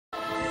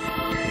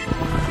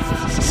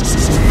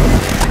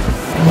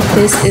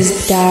This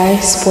is Die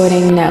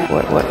Sporting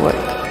Network.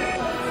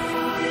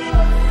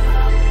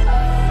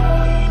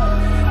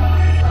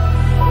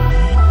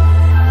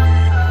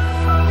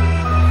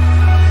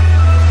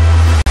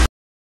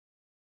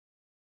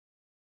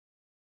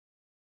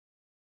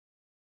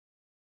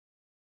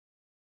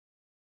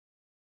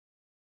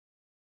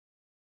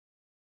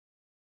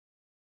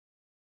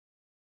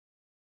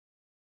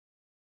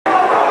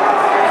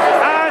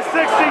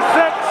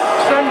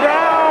 I-66 and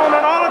down in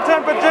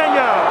Arlington,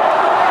 Virginia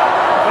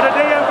for the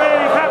DMV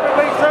Capital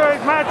League Series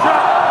matchup.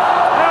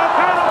 The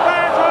O'Connell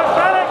fans are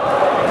ecstatic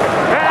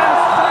and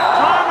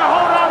trying to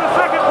hold on to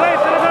second place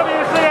in the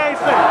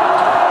WCAC.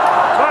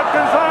 But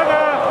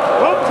Gonzaga,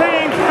 both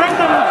teams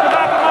strengthened the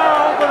McNamara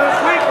over this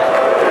week.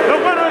 The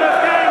winner of this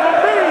game will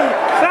be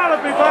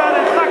Salisbury Vine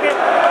in second,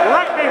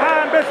 right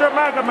behind Bishop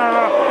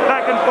McNamara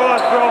back in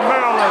Forestville,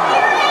 Maryland.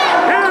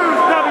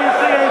 Huge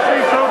WCAC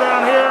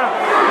showdown here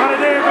on the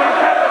DMV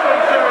Capital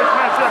League Series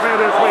matchup here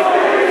this week.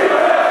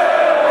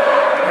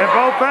 And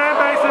both fan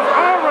bases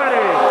are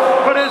ready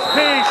for this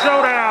key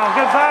showdown.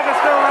 Gonzaga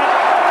still ranked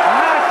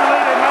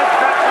nationally. They might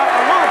back up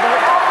a little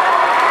bit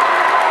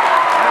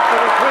after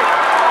this week.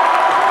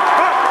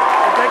 But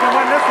if they can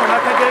win this one, I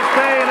think they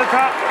stay in the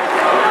top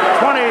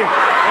 20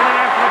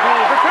 international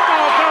polls. The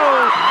tip-off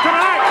goes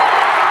tonight.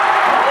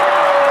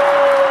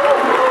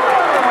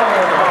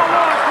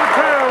 Lost to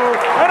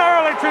 2, an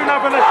early 2-0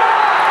 lead.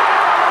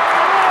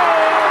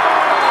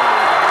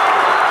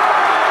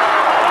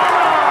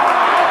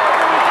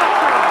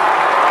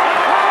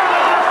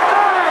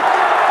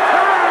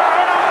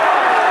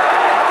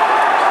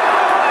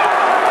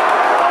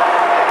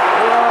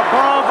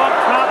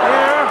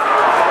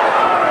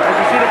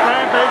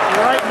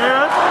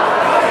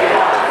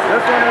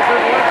 This one is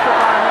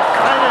electrifying,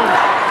 exciting.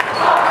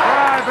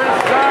 Drive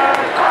inside,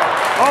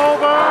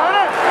 over,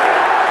 and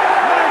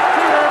nice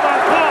cheater by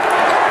Clark.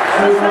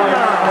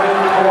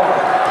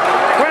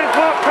 Quinn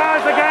Clark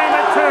ties the game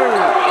at 2.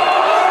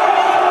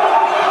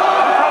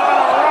 We're talking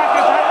a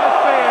raucous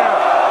atmosphere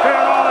here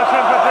in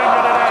Arlington, Virginia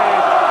today.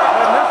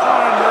 And this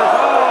one is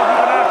all you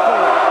can ask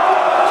for.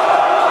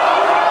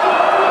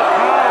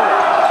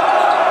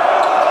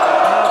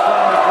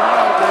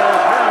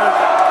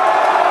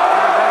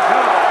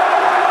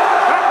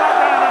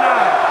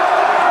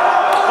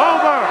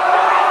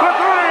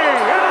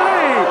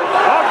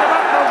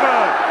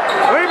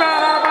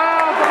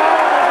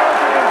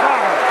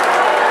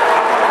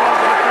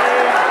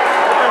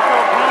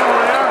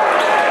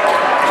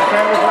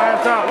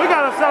 We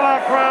got a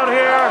sellout crowd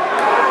here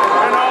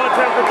in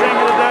Arlington,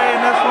 Virginia today,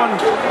 and this one,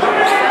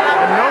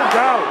 no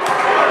doubt,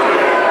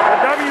 the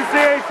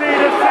WCAC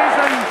this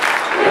season,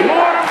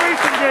 more than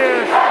recent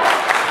years,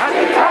 at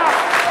the top,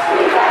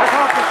 it's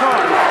off the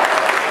charts.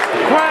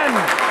 Quinn,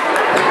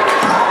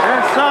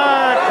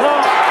 inside,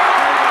 Clark,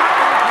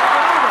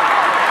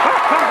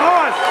 comes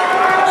Lewis,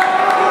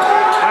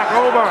 back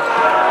over,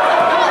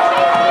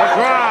 the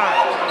drive,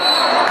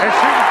 and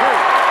shooting 2.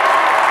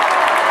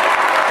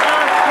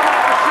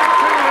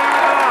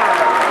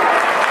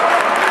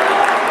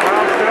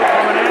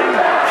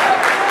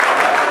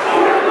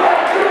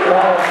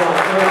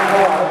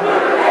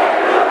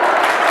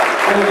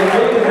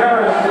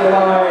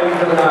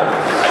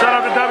 Set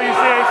up the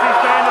WCAC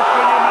standards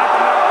for you,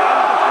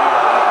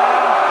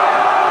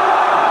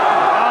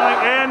 only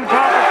in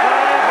conference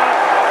play, but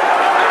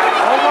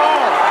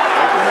overall,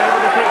 they've been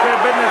able to take care of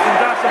business and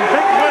got some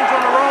big wins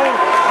on the road,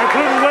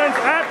 including wins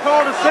at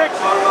Florida 6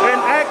 and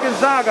at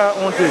Gonzaga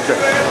on Tuesday.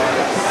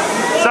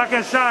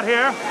 Second shot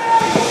here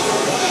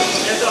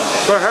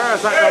for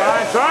Harris at the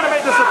line, trying to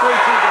make this a 3-2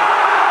 game.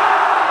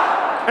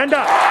 And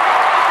up.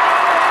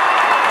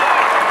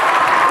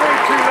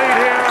 3-2 lead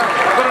here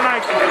for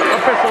tonight's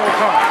official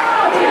time.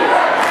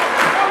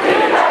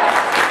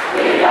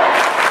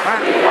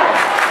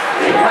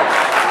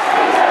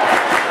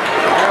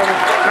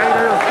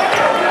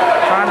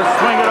 Trying to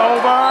swing it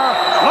over.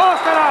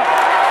 Lost it up.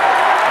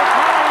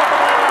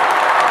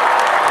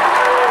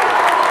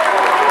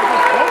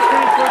 Both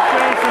teams took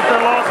change since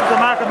their losses to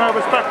McNamara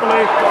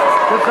respectfully.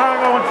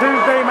 Gonzaga on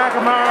Tuesday,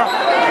 McNamara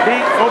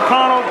beat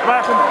O'Connell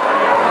back in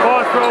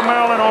Forestville,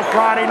 Maryland on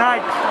Friday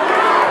night.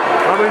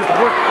 We're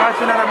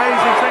watching that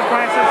amazing St.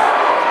 Francis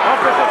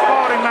official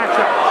sporting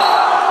matchup.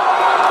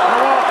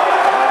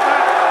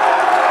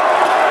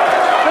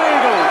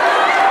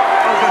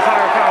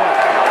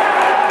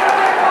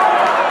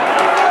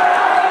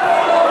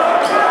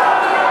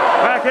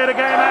 Back here to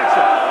game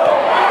action.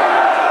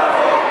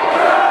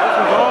 This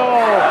is all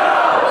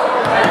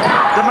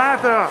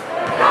DeMatha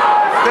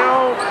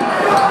still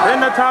in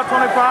the top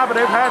 25, but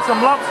they've had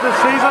some lumps this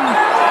season.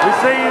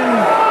 We've seen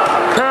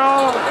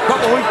Carroll a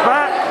couple weeks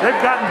back.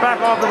 They've gotten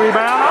back off the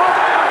rebound. Oh,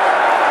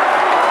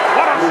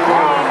 what a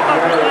strong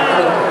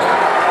underhand.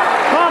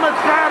 Thomas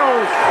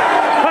Shadows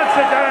puts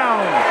it down.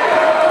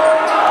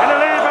 And the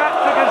lead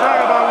back to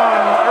Gonzaga by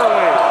 1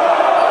 early.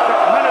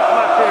 6 minutes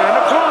left here in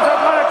the Cruz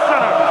Athletic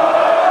Center.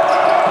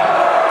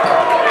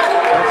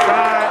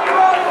 Inside,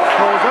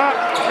 pulls up,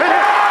 hit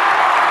it.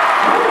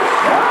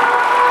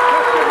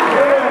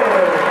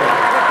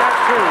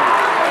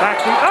 Back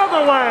to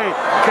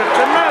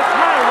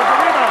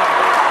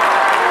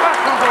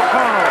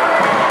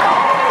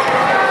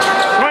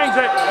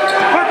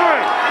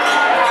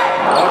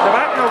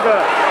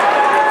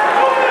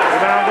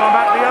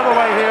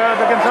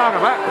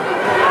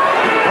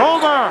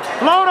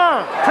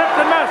over, tipped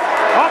and missed.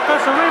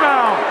 Offensive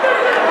rebound.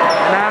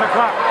 9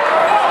 o'clock.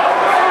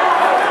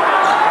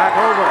 Back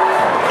over.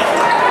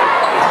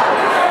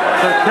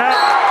 To Cat.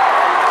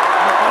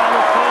 The foul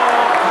is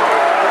called.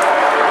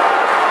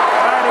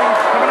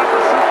 Patty's coming up to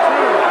shoot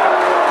two.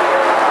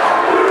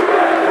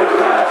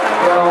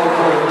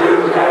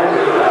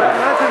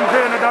 Legends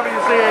here in the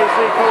WCAC,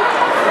 coach.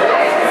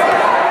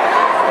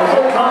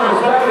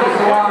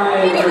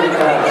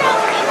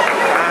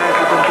 Guys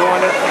have been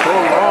doing this for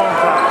a long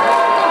time.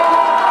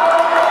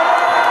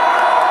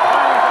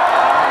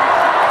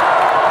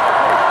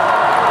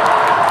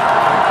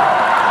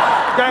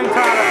 Game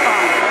time at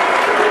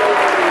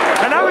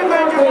 5. And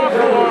everything you want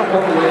for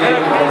in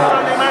a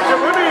Sunday matchup.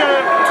 We'll be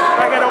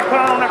back at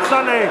O'Connell next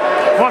Sunday.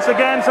 Once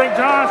again, St.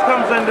 John's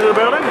comes into the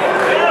building.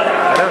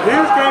 A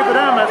huge game for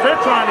them as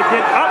they're trying to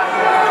get up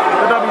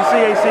the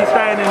WCAC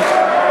standings.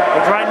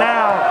 But right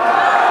now,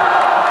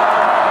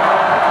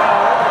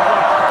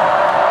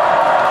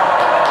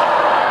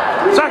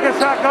 second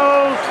shot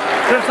goes.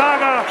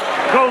 Gonzaga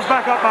goes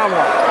back up by 1.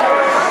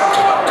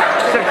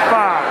 6-5.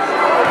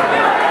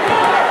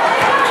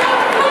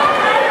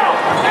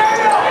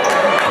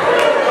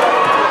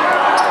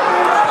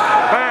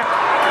 Back,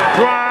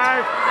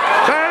 drive,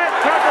 turn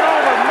it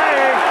over.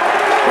 May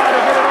try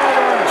to get it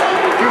over.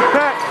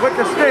 Duquette with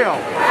the steal.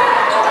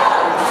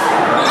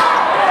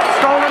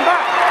 Stolen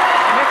back.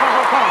 Here comes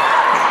O'Connell.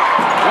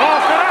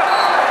 Lost it up.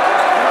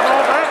 And the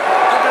ball back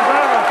to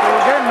Gonzaga. So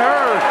we're getting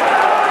nerves.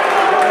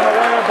 Getting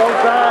away on both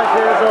sides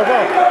here so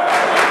far.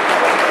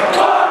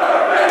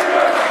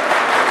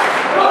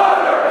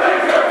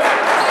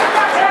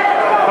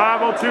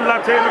 5:02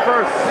 left here in the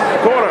first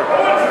quarter.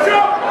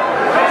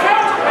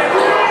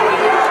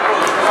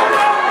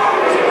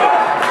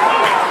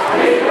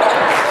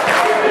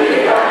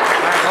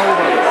 Back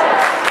over.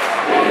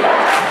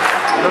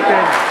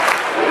 Looking.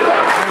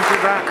 Brings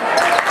it back.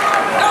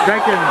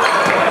 Jenkins.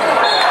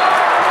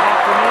 Off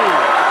the knee.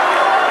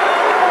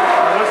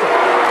 Whistle.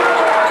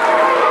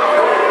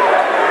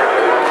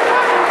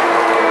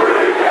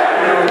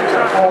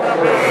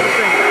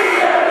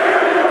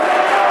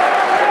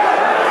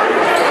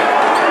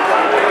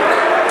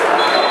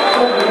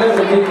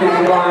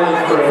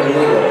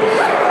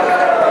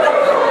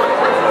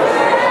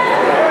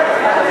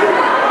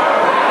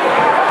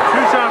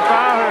 Two-shot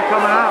foul here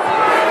coming out.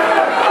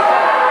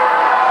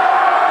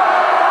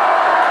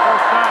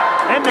 First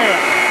time in there.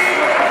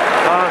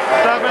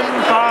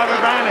 7-5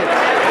 advantage.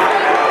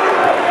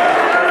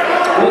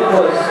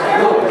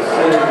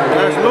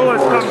 As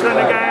Lewis comes in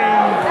the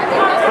game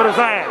for the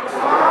Zags.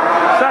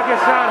 Second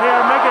shot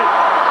here, make it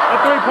a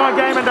 3-point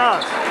game and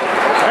does.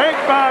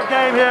 8-5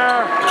 game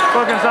here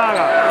for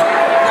Gonzaga.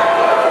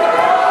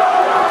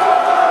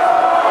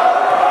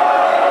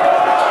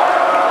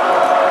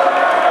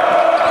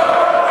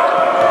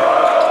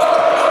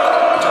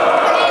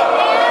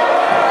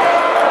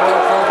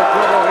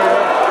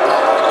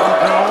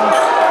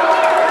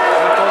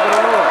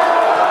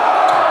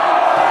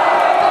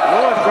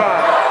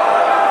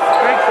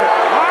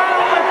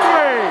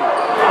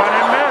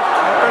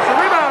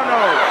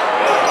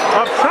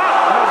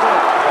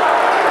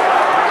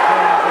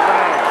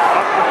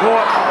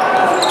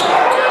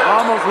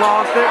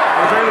 Lost it,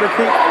 was able to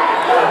keep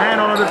a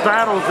hand on his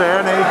battles there,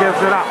 and then he gives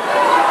it up.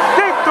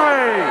 Deep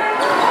three!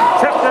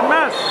 Tipped and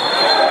missed.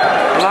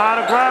 A lot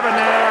of grabbing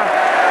there.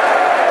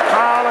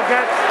 Foul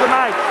against the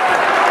Knights.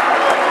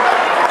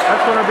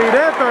 That's going to be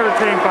their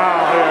 13th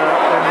foul here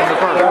in the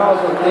first.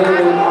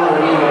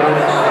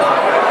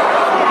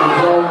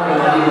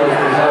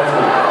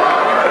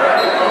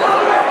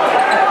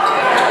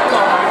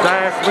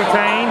 Zags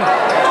retained.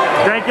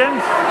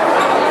 Jenkins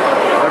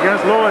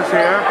against Lewis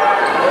here.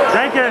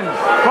 Jenkins,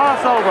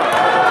 crossover.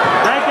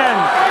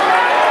 Jenkins,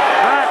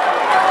 back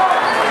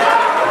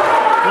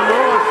to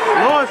Lewis.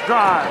 Lewis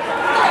drives,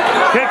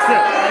 kicks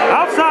it.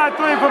 Outside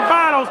three from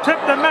Battles,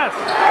 tipped and missed.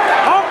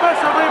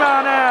 Offensive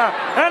rebound there,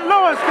 and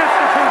Lewis gets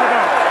the two to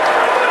go.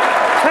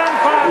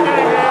 10-5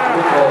 game here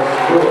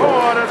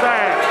for the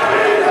Zags.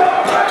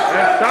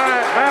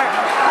 Inside, back.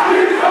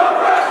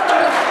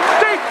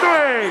 Deep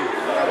three.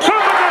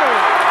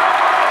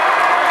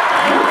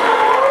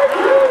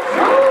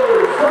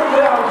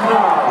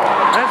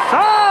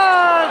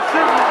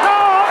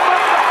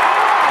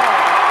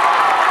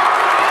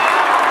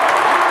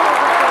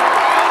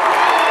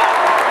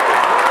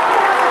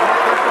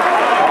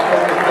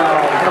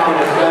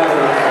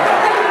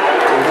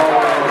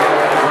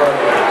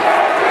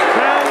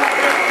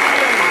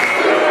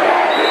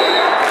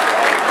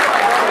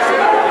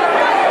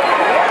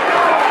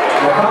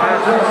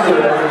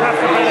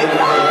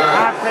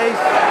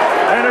 High-paced,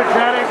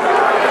 energetic,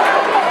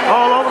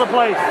 all over the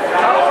place,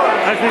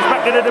 as we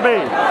expected it to be.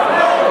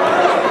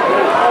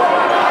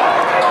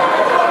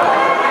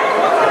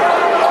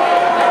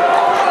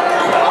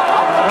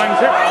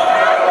 Swings it.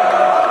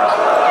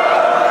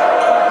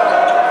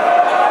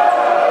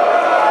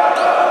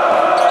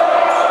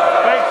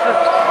 Fakes it.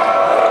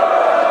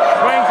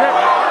 Swings it.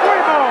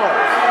 Three ball.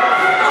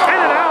 In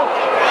and out.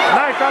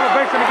 Nice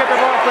elevation to get the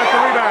ball, press the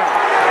rebound.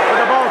 But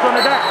the ball's on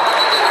the deck.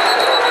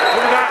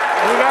 What we got?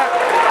 we got?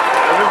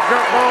 This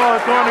jump ball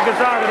is going to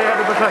Gonzaga. They have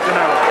the possession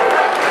now.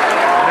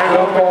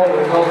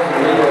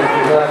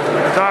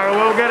 Gonzaga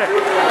will get it.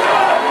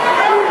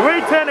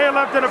 3:10 here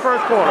left in the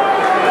first quarter.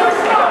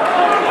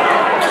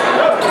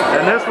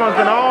 And this one's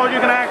been all you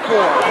can ask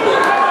for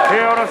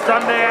here on a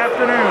Sunday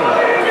afternoon.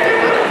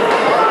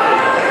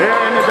 Here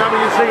in the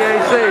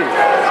WCAC.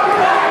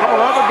 A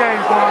couple other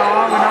games going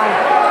on. We know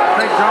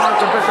St.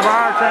 John's and Bishop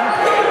Ireton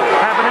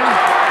happening.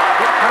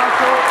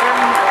 Council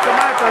and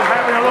Samantha is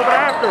happening a little bit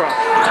after us.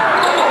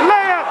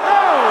 Layup!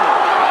 Oh!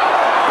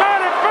 Got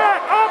it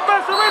back!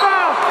 Offensive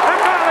rebound! And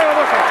finally a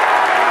whistle.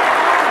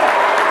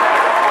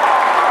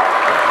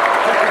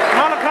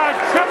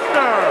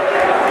 Chester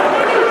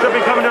should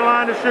be coming to the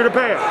line to shoot a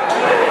pair.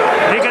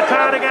 He can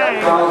tie the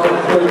game.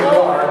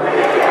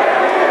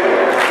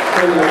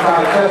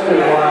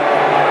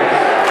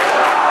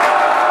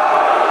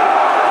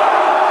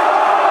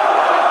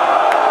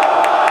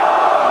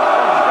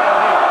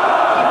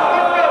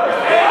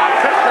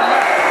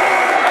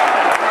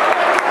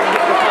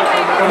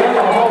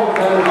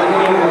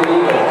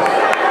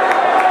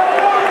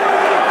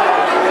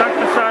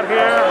 Second shot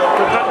here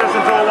to cut this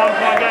into a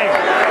one-point game.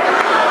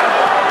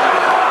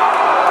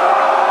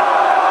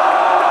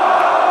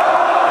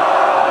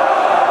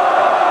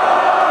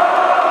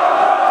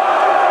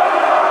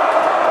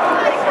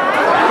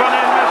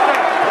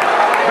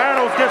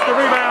 Gets the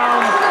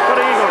rebound for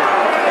the Eagles.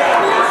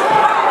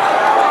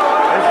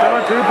 It's still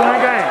a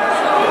two-point game.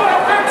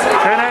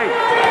 10-8.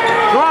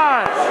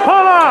 Drive.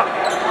 Pull up.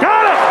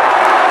 Got it.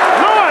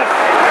 Lewis.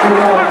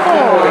 Quick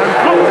ball and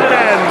puts it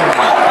in.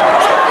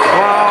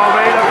 Wow,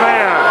 made a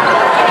pair.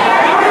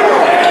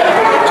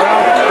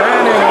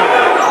 Outstanding.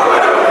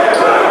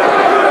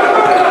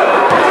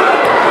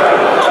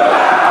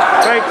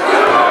 Fakes.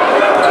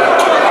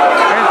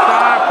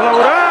 Inside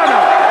floater.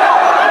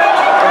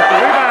 That's the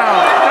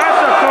rebound. That's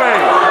a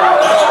three.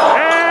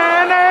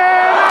 And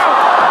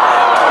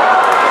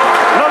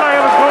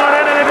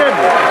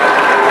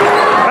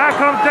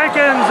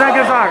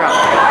Gonzaga.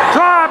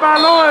 Drive by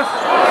Lewis.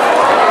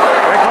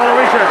 They call a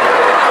reach. It's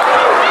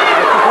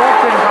the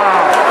 14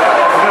 foul.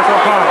 Against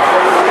O'Connell.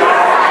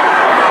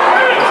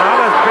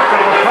 Gonzaga's picked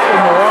up a couple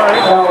more.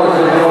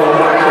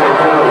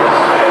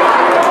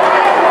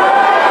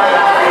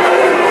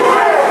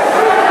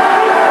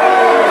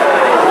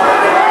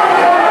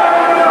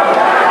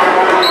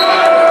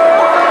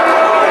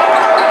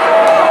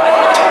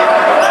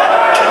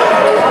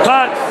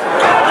 But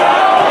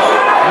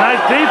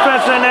nice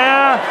defense in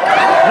there.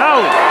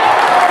 No.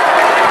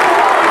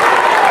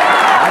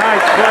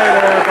 Nice play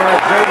there by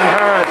Jayden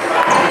Harris.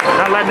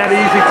 Not letting that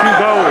easy two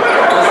go.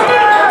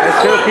 It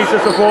still keeps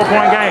us a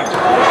 4-point game.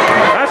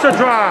 That's a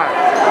drive.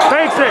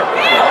 Fakes it.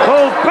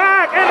 Pulls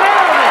back and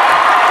nails it.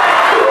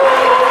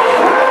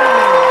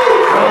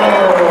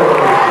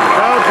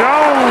 Earl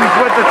Jones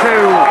with the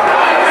two.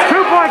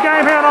 2-point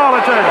game here in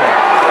Arlington.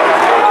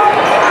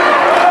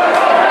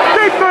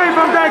 Deep three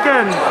from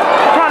Jenkins.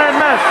 Front end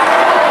miss.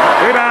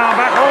 Rebound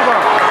back over.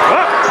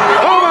 Up.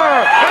 Over.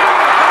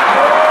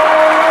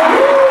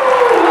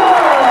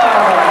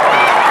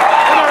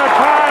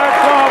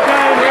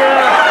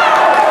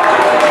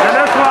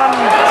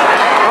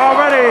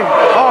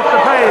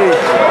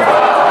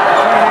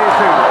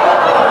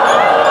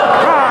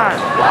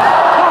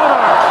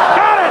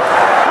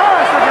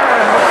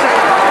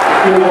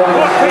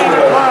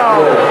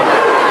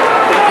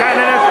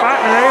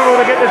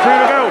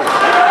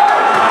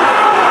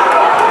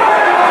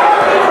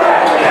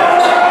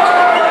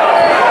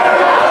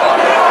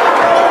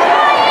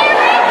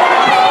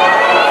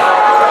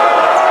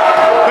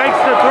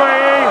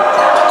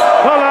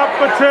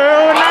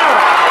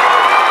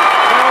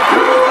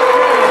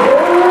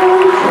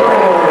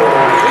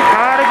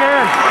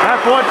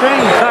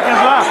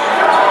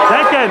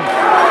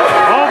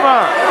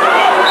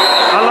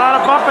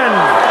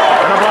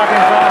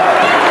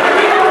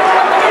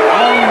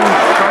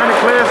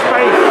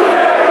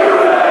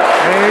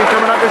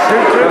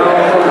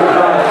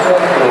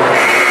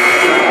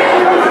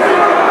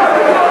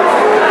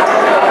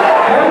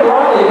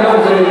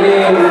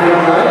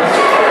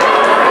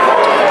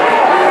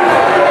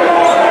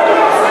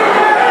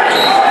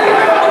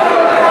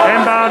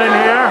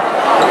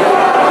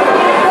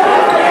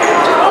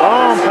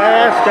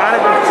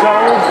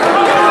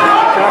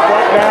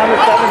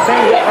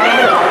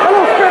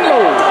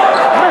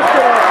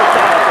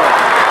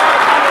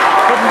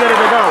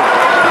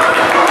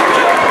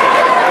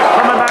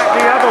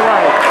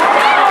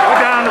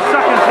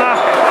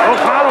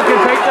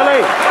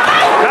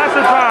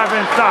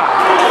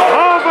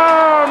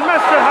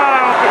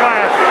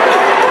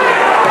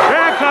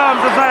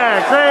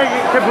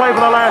 Can play for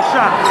the last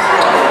shot.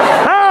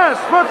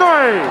 Pass for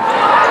three.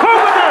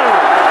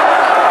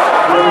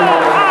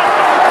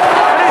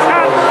 And he's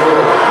got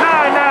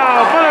 9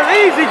 now, but an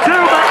easy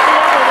two back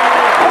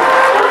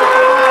to the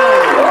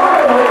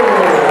other.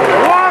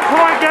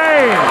 1-point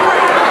game.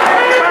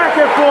 Back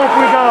and forth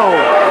we go.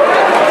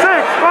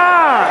 6,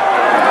 5,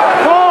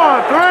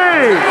 4,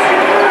 3,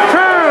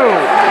 2.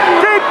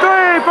 Deep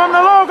three from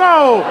the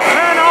logo.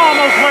 And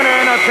almost went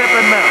in a tip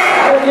and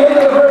miss. the end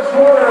of the first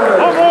quarter.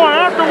 Oh boy,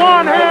 after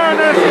one here in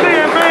this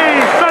DMV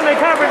Sunday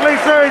Catholic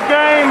League Series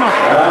game.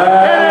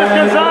 It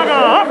is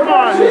Gonzaga up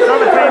one,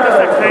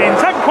 17-16.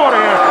 Second quarter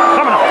here,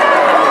 coming up.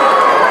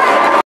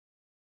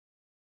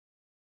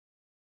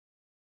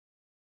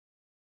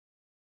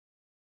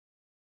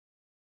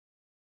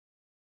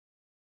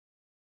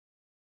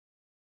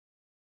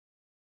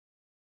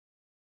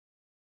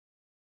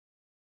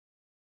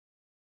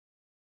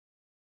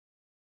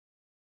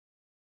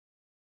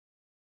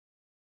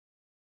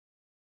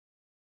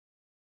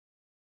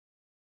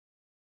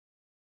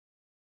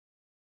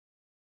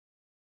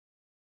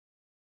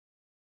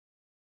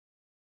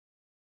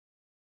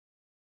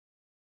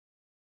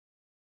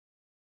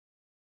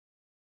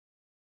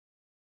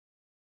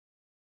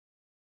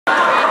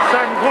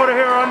 Second quarter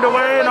here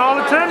underway in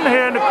Arlington,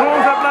 here in the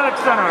Coons Athletic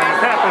Center on the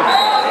campus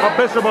of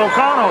Bishop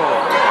O'Connell.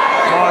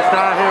 Morris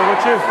Dye here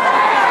with you.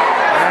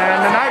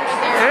 And the Knights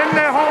in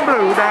their home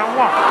blue, down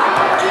one.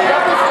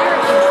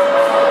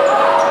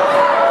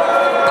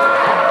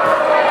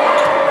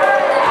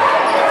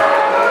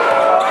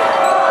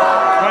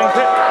 Swings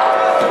it,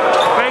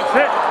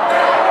 fakes it.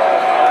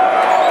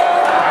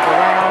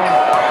 Around,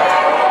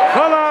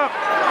 pull up,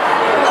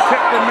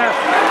 tipped and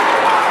missed.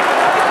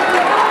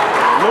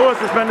 Lewis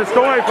has been the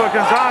story for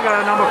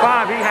Gonzaga, number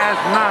 5. He has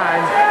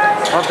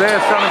 9 of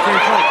their 17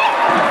 points.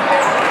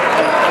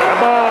 The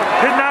ball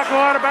did not go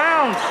out of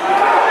bounds.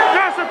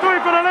 That's a 3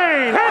 for the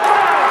lead. Hit!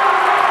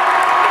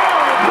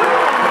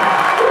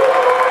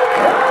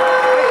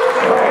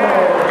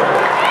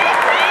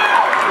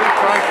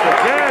 Strikes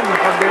again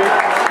for Duke.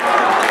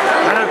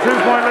 And a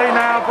 2-point lead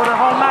now for the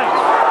home Knights.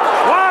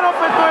 Wide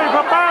open 3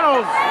 for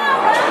Battles.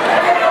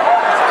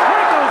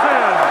 Trickles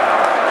in.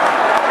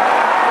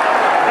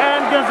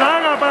 And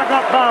Gonzaga back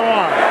up by 1.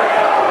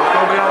 There's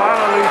going to be a lot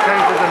of lead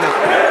changes in this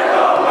game.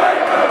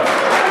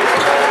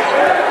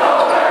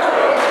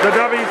 The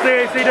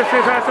WCAC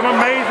district has some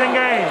amazing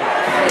games.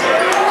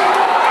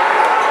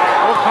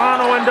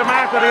 O'Connell and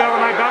DeMaca the other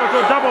night got us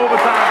to a double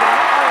overtime.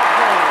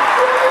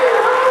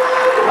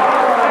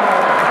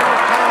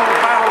 O'Connell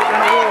battled in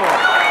a war.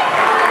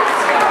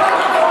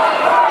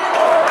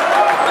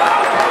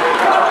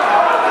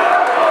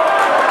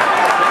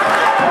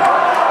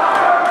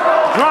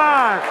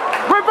 Drive,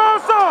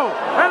 reversal,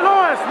 and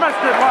Lewis missed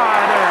it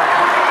wide there.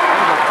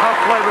 That was a tough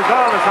play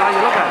regardless how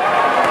you look at it.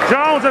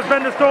 Jones has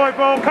been the story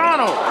for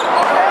O'Connell.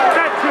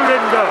 That 2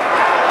 didn't go.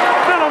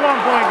 Still a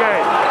 1-point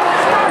game.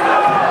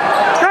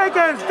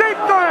 Jenkins, deep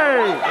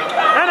 3,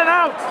 and an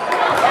out.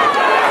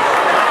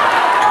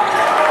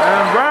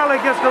 And Bradley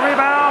gets the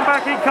rebound.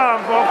 Back he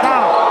comes for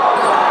O'Connell.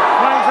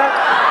 Swings it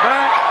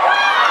back.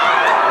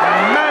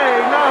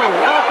 No.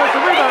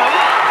 Offensive rebound.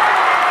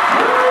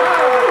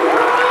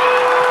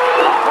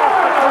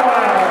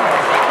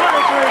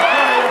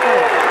 23-24.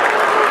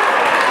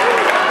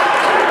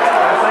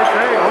 As they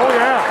say, oh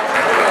yeah.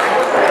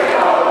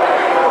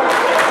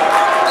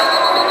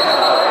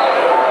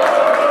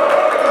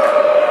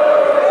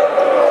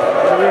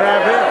 What do we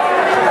have here?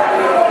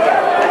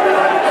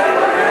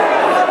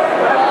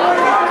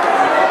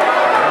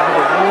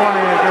 Number 1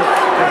 against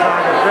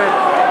Gonzaga State.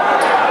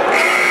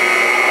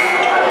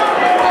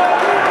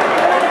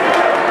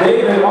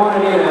 David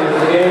Martinez,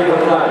 the game for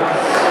the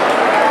Knights.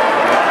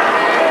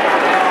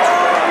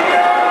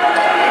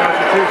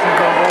 Substitutions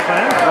on both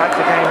ends, back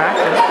to game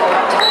action.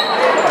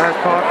 As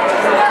caught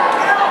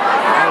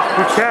as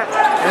Bouchette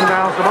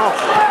inbounds the ball.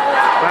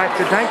 Back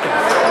to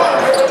Jenkins.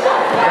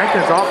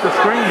 Jenkins off the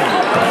screen.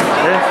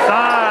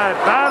 Inside,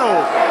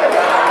 battle.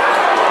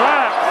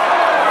 Trap.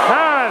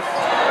 Pass.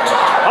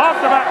 Off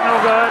the back, no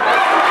good.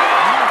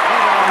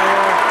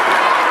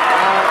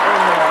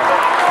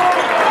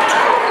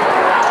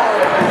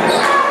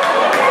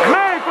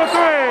 Made for 3.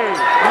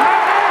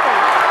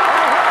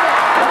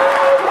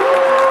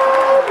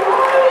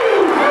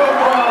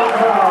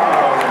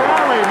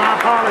 Riley, my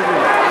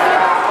apologies.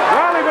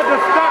 Riley with the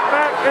step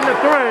back in the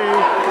 3.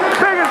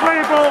 Biggest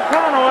lead for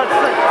O'Connell at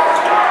 6.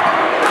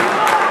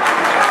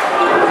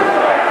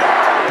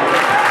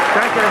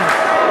 Jenkins.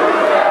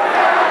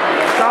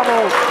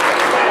 Double.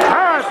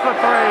 Harris for 3.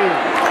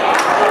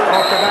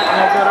 Off the back,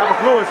 no good. That was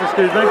Lewis,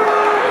 excuse me.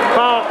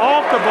 Foul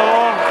off the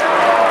ball.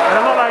 And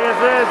it looked like it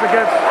is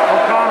against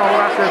O'Connell.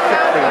 That's his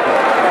 16th.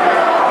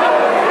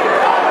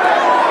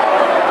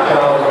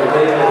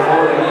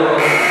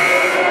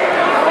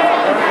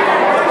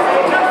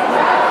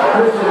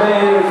 Christian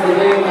May is the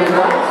game for the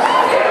Knights.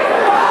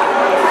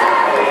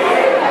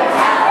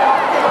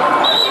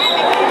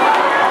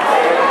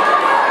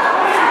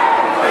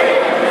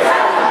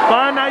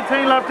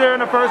 5:19 left here in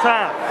the first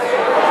half.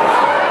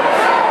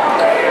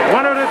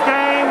 Winner of this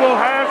game will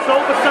have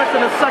sole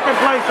possession of second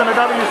place in the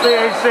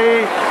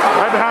WCAC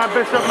right behind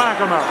Bishop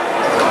McAmel.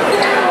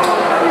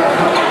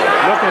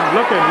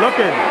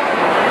 Looking.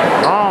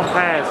 Long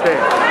pass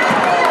there.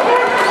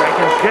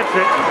 Jenkins gets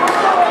it.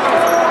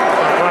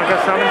 Like a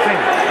 17.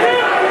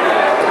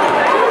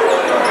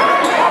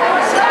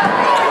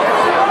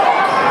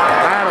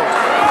 Battle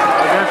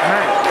against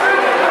May.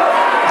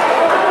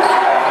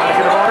 Trying to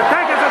get the ball to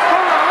Jenkins. It's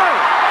thrown away.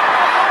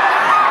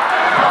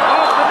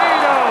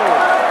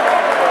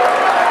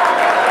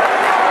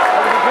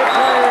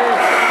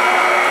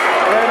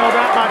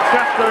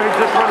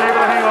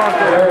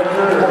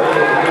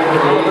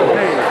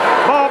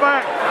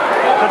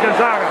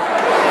 Gonzaga.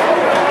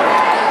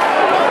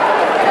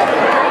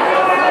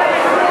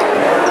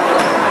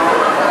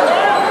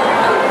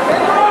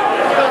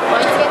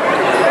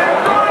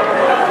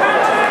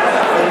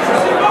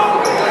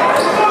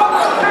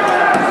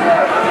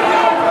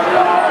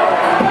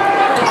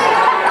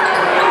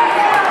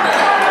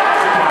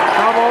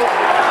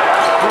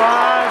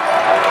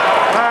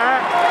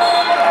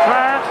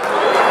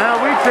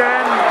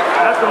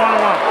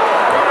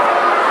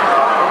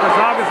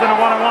 In a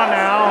 1-on-1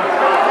 now.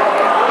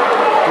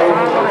 I'm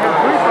going to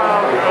have 3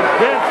 fouls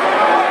against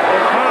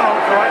O'Connell,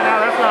 so right now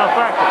that's not a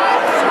factor.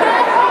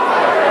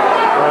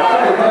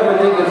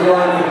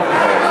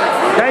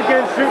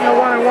 Jenkins shooting a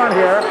 1-on-1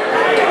 here.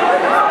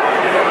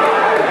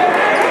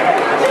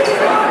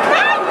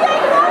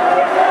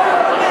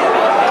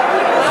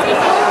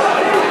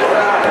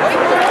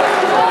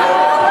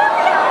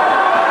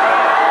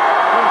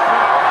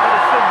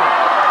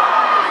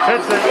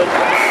 Hits it.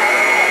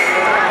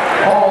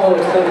 All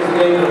extends the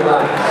game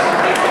tonight.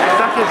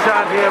 Second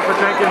shot here for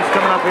Jenkins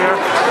coming up here.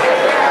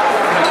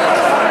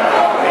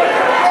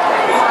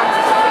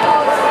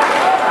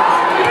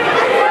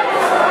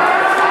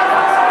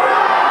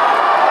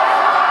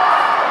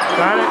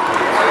 Got it.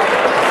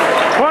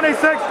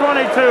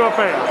 26-22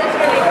 affair.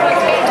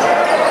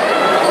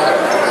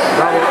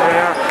 Double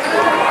there.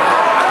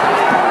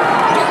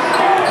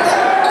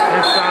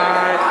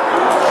 Inside.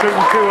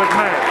 Shooting 2 is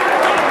made.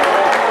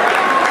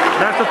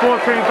 That's a 14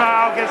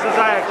 foul against the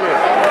Zags here.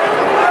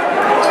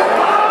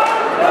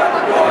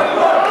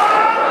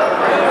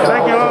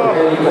 Thank you all.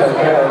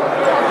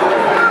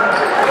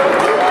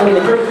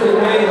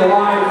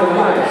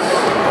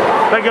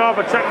 Thank you all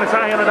for checking us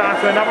out here on the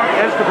Dynasty Network,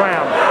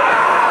 Instagram,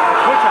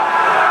 Twitter,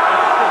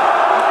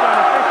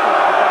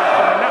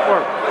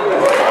 Network,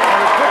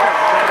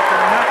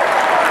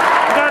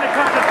 you got any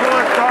questions for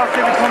us?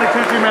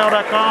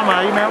 StarCity22gmail.com,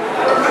 my email,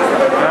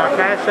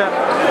 Cash App,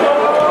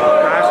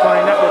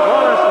 Dynasty Network.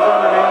 All this is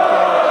under the info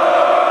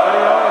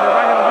video, and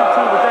right here on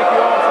YouTube. We thank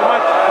you all so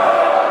much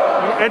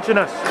for entering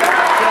us.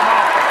 Get them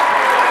off.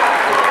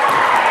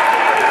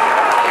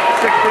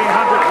 1,600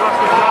 plus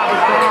the job is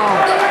strong.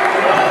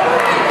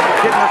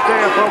 Getting us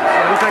there, folks.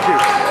 And we thank you.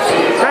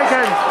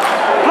 Jenkins,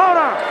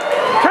 floater,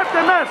 tipped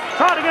and missed.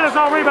 Tried to get us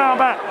on rebound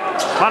back.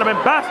 Might have been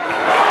best.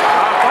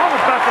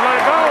 Almost best to let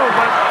it go,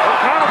 but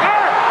O'Connell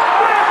got it.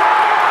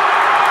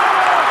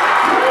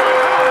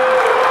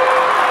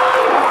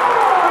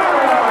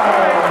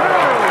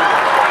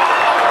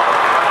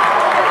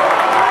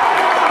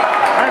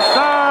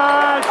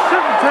 Inside,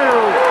 shooting 2.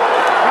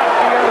 Back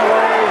the other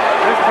way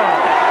this time.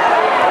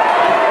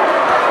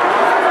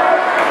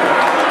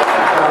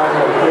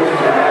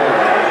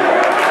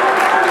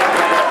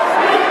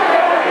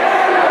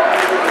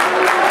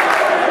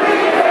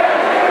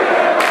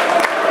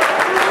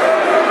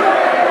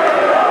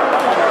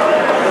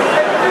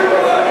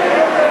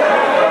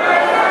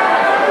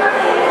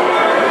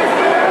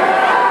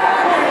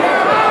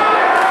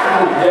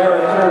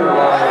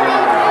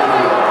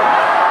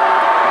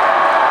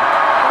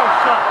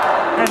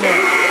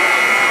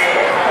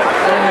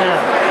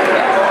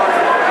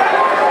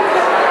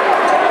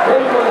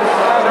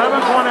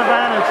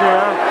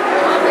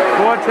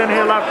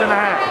 Here left in the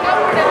half.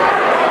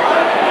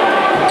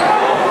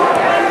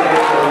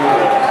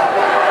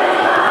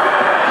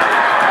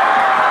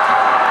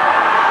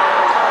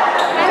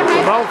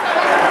 Both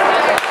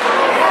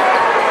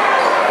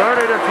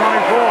 30-24.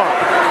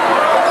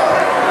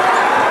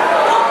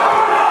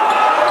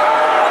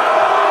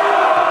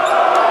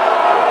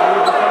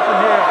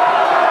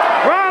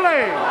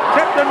 Riley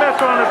tipped and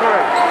missed on the 3.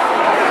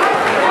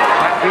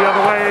 Back the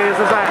other way is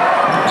the Zach.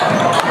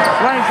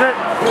 Swings it.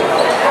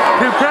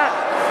 Duquette.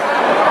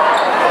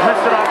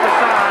 Missed it off the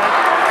side.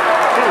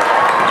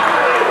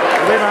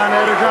 Rebound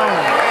there to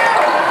Jones.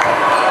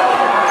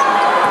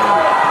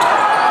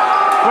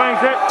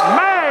 Swings it.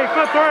 May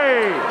for 3.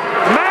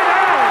 May!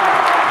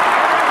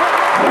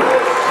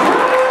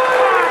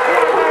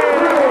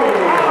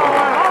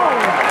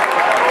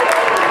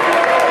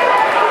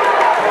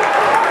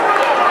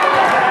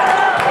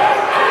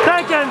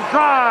 Jenkins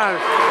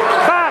drives.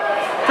 Back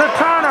to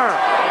Turner.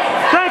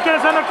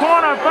 Jenkins in the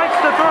corner. Fakes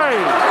the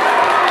 3.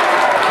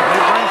 He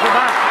brings it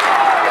back.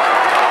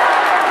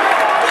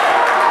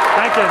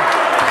 Jenkins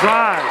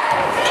drives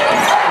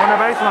on the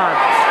baseline.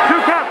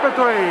 Duquette for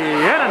 3.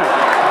 In and out.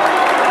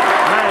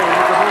 May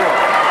with the ball.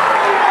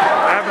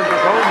 Evans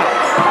is holding it.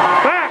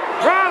 Back.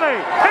 Riley.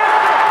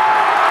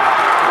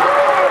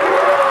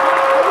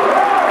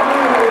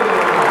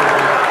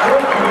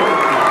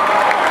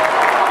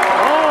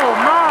 Oh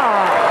my.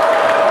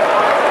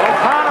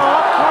 O'Connell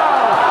up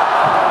 12.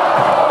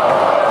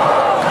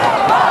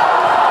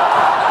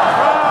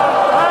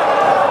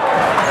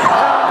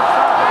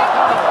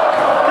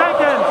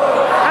 Jenkins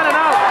in and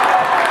out.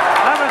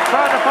 Evans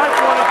tried to fight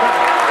for it.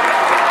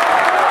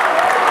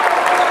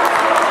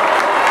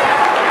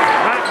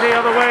 The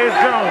other way is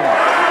Jones.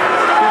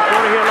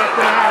 2:40 here left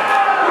in the half.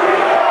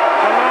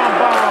 A long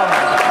bomb.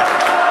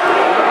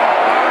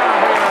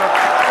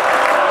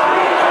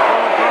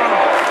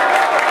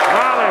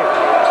 Riley.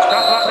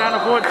 Shot clock down to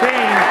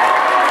 14.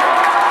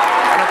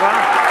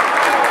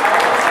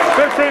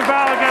 team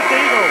foul against the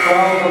Eagles.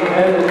 Foul on the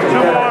head of the 2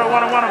 more, Jags.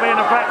 1-1 will be in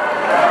effect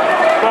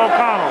for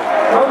O'Connell.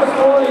 Number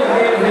 40 is the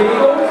game of the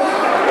Eagles.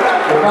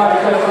 The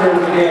Rochester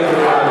is the game of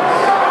the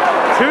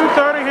Knights.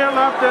 2:30 here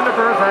left in the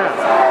first half.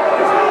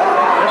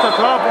 It's a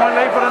 12-point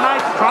lead for the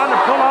Knights, trying to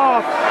pull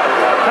off,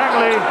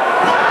 technically,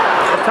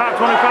 the top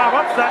 25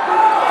 upset.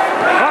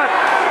 But,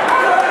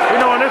 you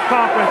know, in this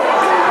conference,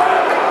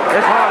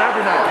 it's hard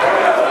every night.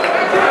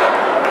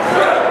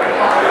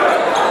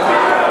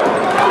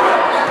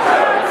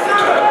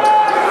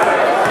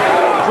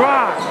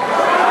 Drive.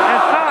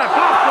 Inside,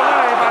 blocked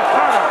away by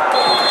Turner.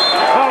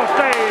 Ball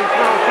stays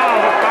for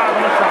O'Connell with 5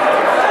 on the shot.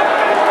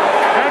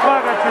 And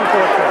clock at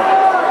 2:14.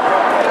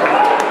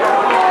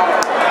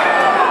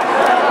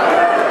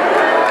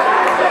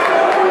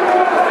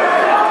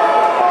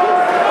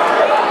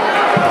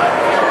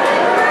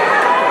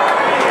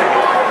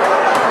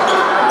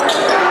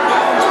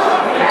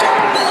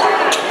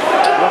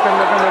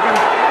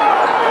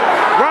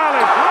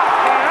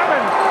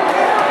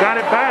 Got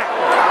it back.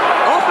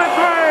 Open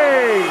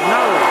three.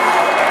 No.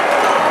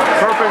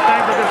 Perfect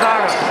thing for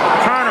Gonzaga.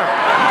 Turner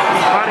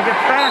trying to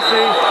get fancy.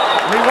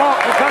 And he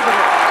walked because of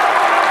it.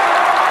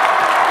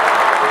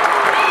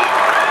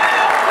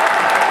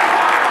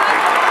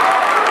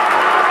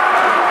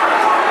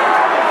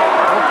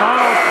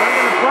 O'Connell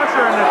bringing the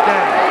pressure in this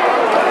game.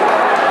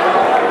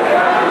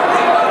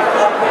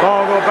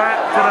 Ball go back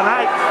to the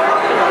Knights.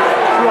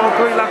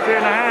 2:03 left here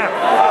in the half.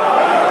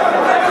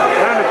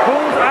 And the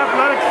Coons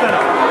Athletic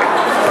Center.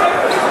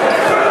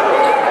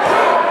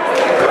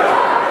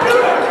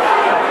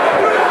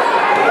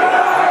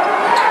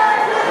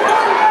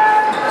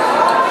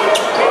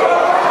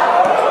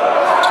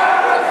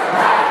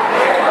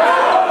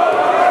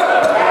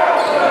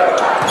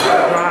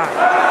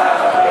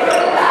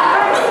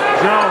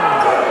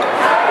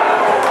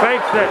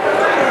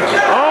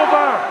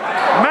 Over.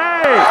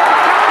 May.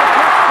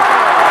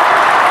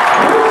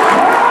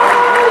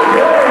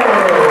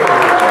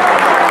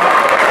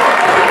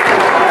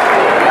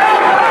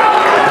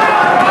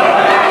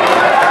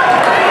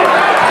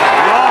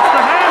 Lost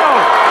the handle.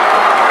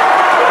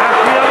 That's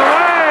the other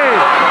way.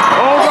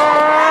 Over.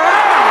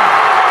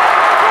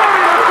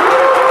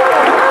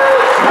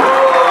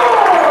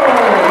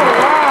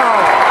 Wow.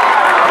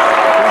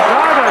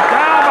 Gonzaga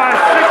down by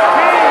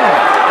 16.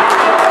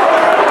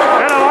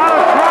 In a lot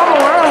of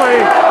trouble early.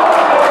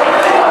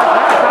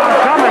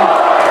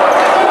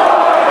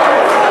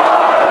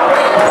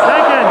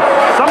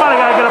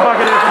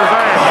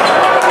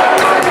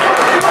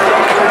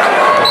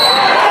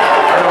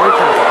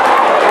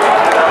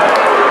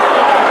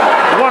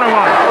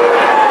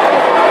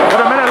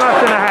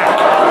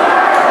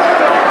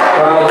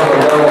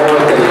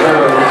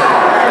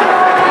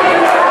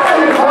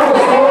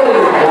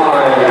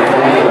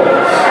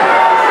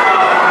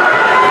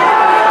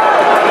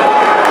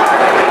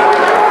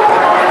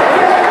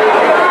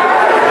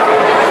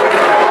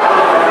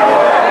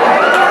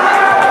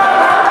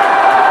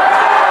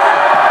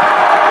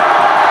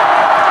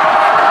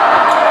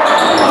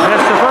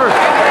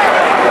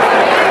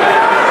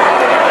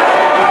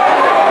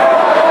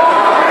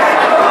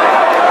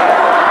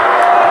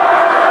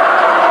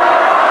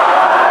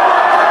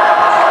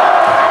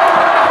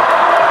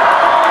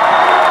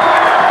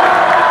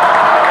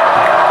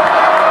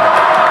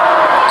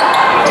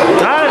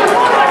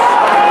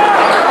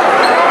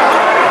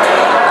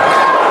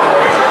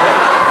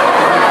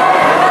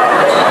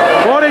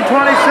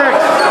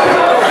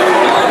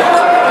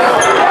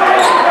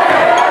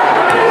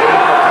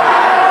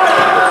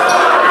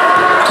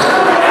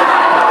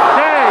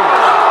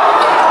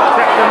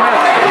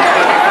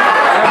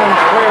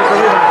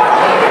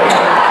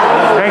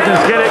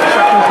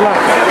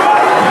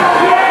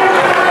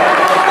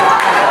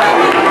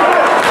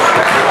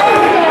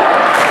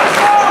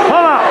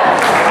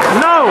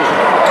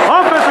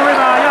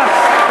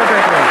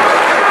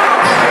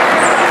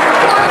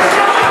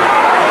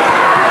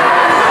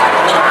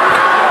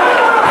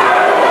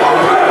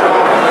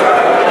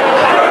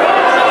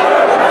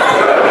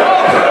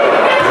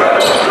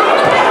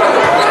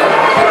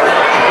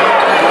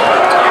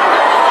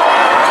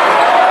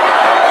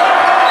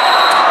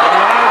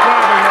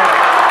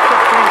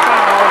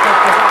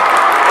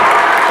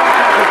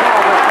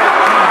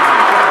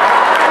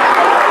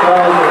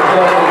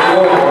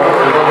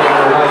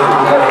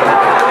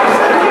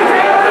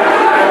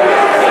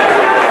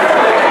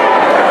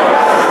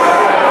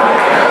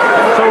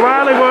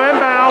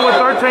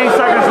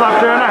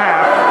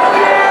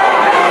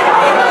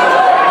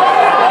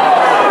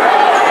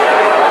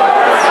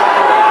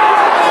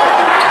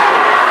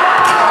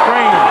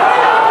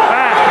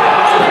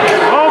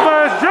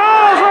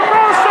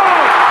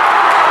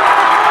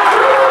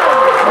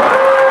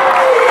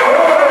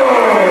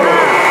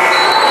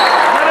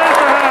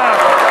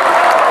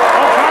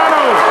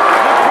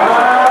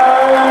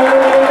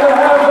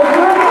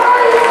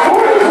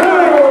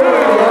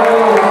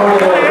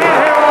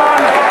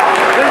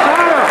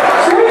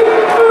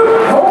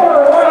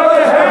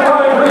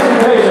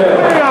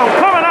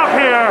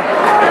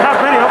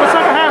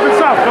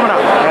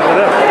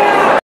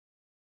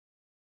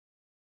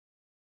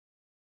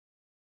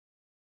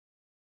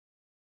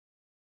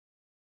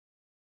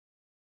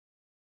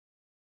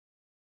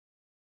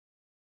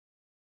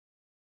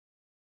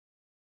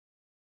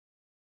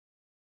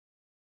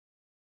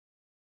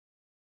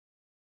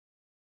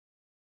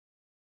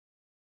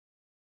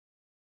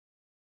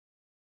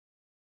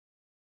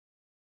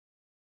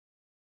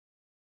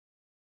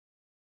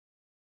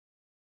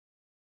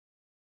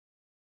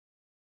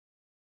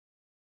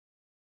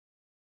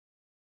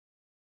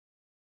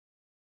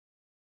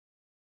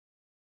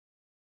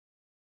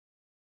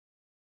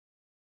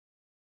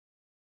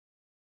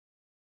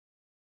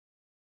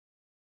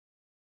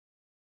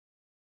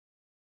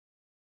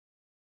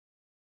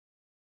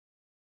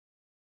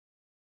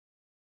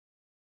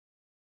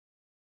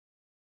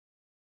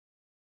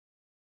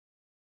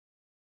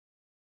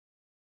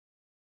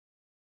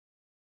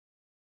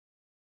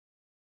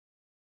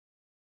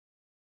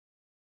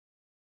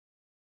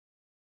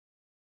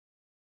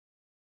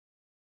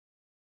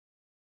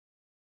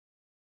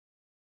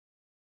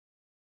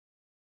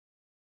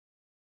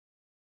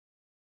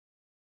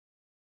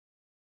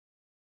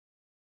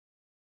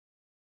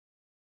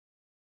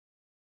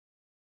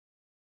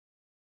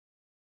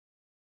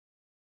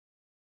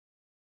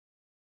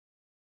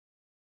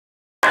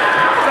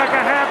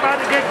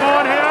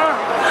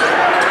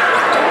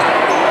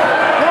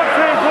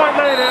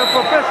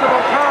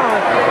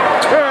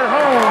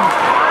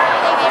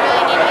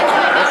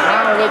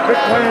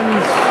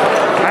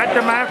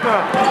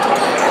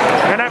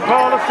 And that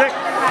ball to 6.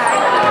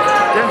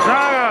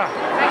 Gonzaga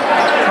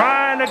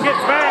trying to get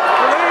back.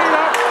 The lead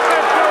up.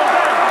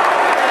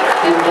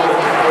 It goes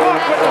in.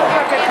 With the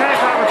second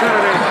chance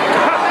opportunity.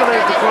 Cuts the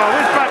lead to 12.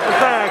 He's back to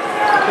Zags.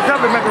 To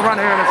definitely make a run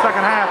here in the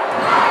second half.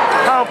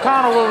 How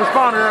O'Connell will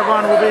respond to that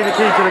run will be the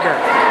key to the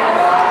game.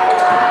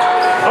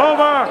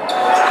 Over.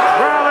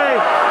 Rally.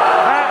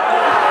 Back.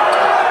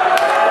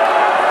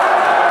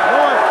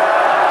 Lewis.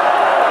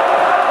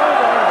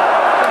 Over.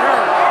 To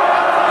Harris.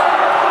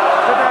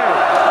 Today.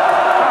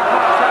 Top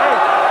block to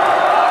 8.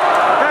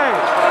 Day.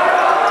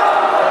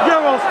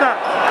 Euro step.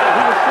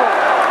 He was short.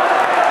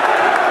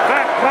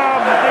 Back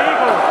from the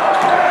Eagles.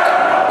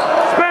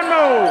 Spin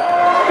move.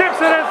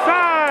 Dips it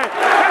inside.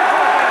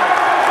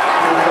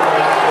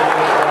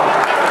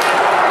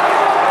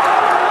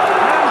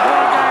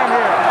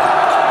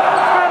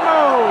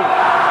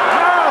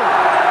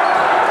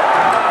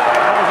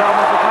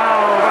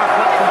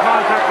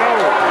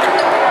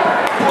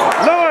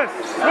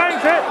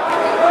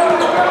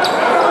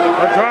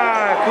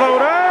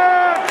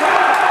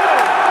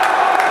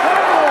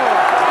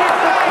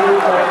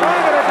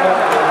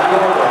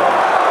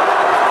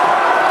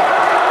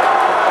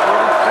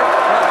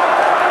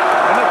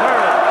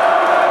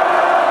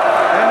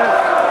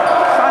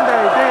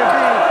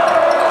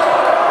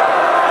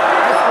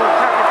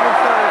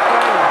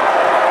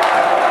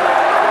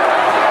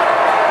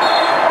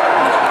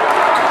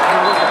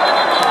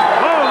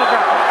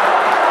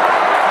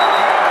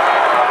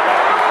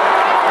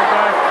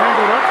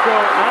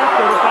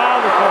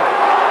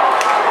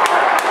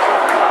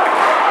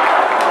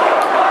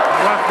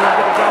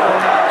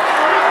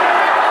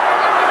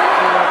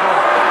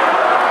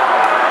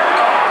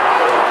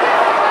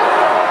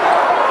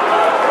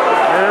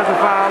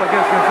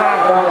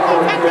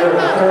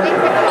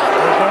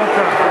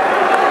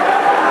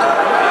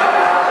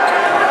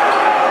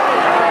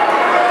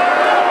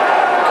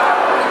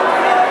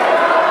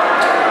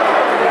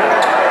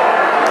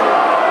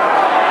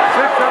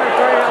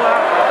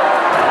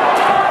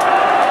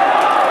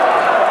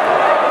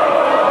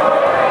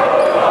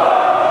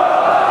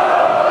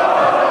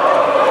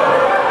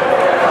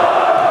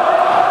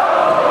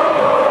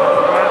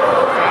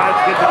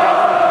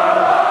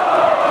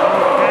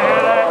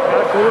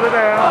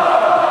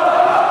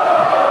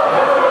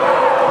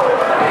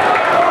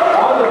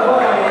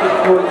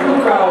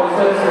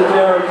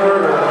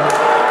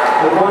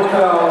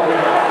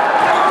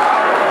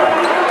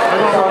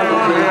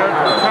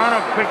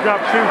 Picked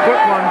up 2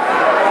 quick ones.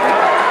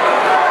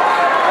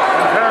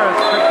 And Harris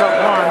picked up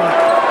 1.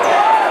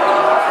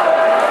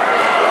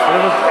 It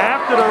was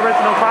after the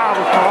original foul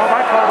was called.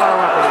 I called by a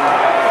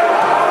referee.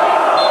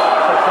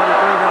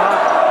 6:33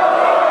 left.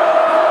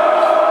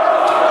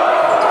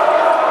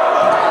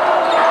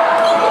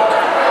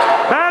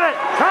 Bennett,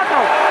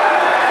 Taco.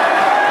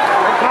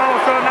 O'Connell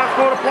still not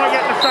scored a point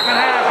yet in the second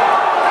half.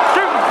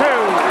 Shooting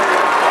 2.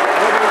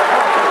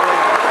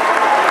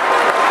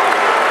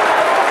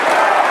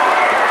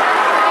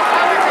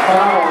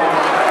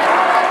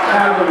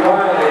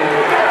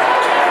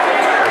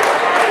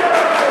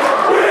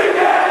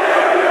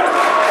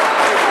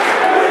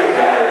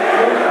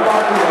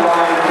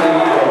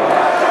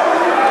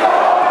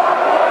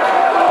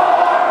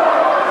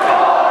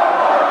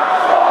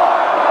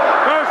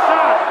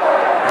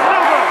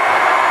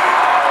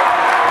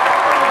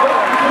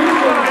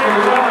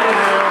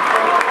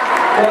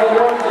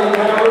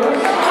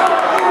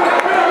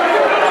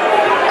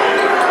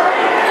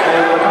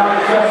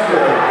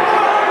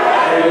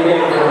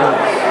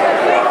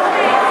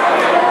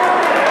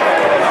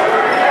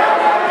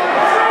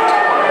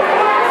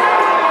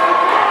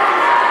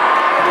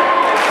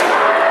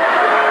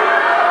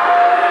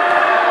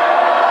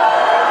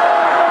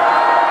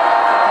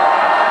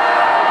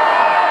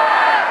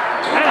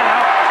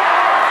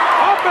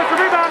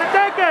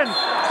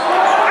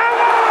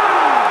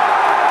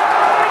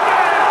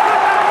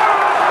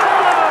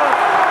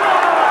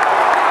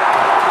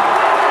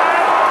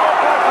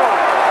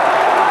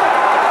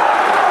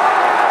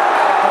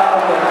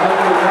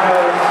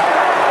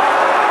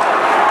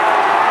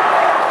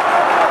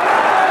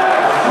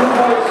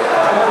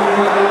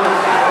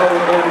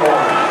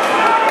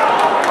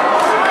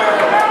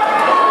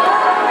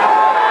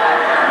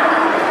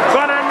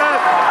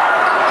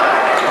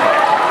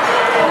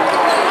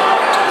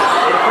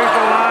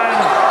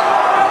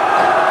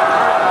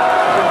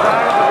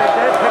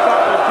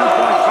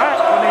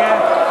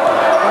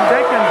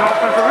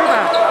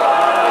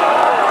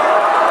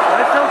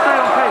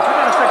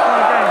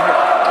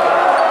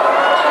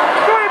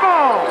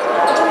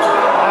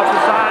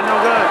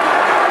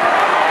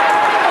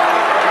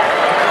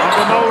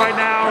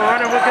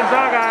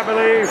 Gonzaga, I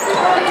believe.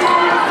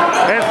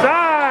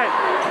 Inside.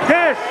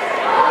 Dish.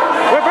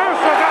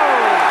 Reversal goal.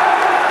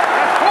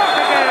 That's caught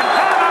again.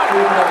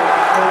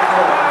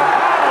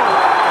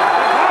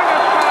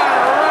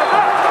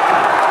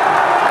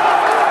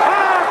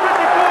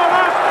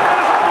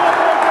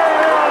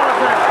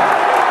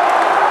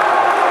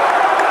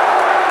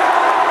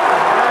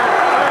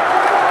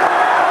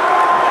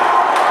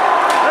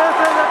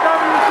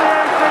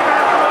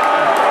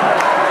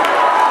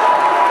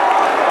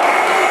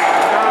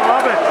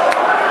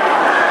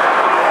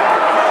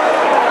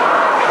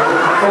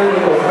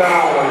 technical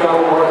foul on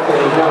Delaware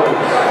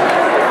Jones.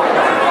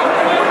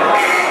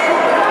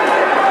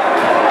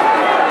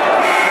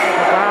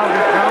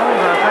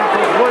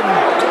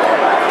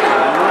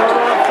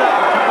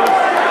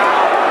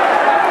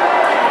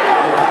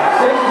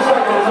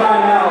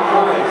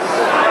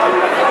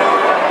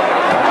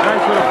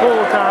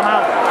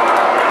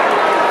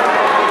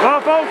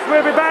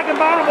 We'll be back in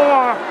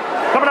Baltimore,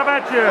 coming up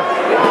at you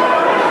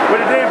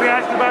with the DMV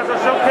Basketball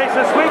Showcase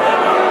this week.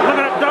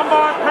 Looking at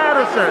Dunbar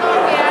Patterson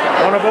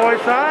on the boys'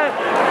 side.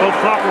 Coach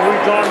Clark will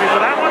rejoin me for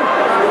that one.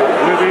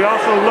 We'll be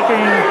also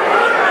looking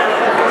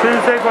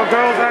Tuesday for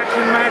girls'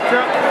 action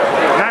matchup.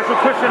 National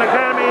Christian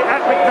Academy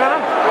at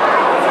McDonough.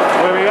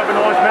 We'll be up in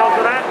Orange Mills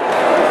for that.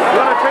 We're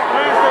going to take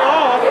Wednesday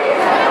off,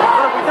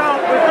 but if we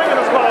don't, we're thinking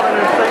of calling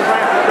in St.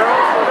 Francis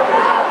girls.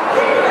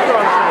 So if we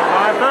don't,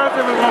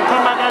 Thursday we're going to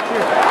come back at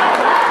you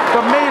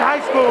from Meade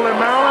High School in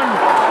Maryland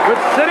with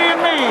City and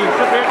Meade.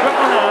 Should be a good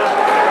one there.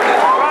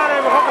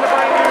 Friday we're hoping to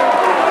bring you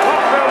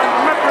Rockville and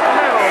Memphis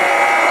Mills.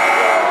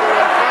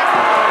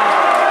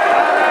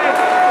 Saturday,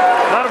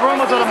 a lot of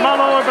rumors of the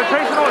Mulo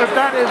Invitational. If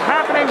that is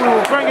happening, we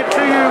will bring it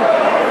to you.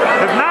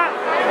 If not,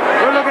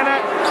 we're looking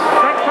at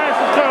St.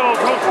 Francis girls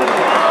hosting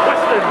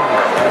Weston.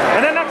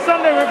 And then next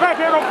Sunday we're back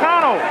here in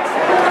O'Connell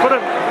for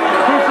the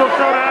crucial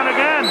showdown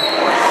again.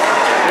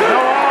 No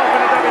off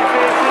in the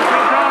WCC.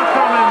 St. John's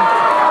coming.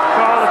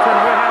 Charlton,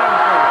 we're having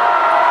fun.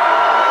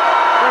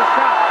 First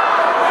shot.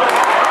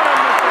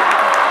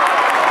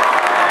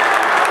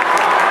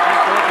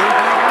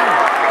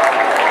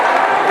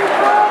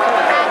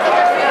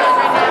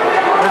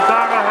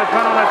 Gonzaga has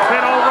gone on a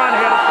 10-0 run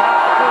here to start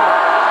the fourth.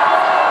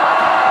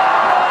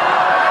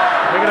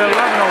 Make it an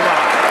 11-0 run.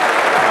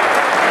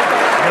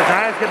 The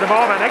Giants get the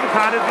ball back. They can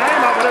tie this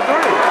game up with a 3.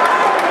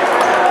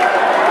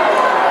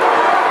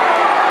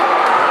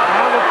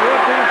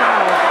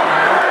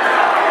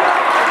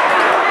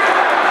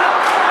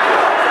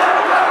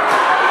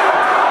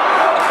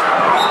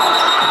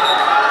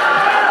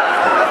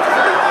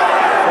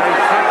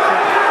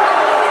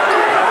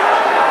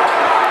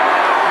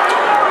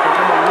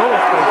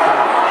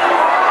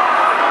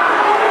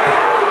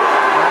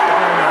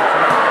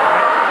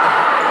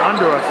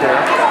 Under us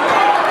here.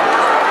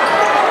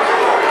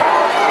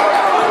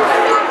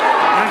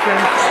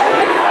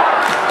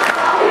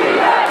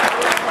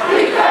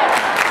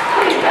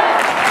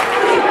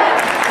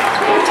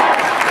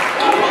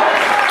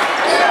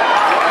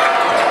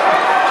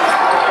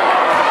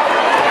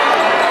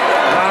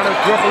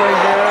 Dribbling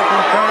here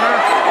from Turner.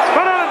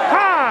 But on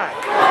time!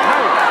 No.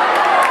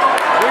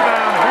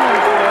 Rebound.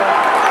 Hughes there.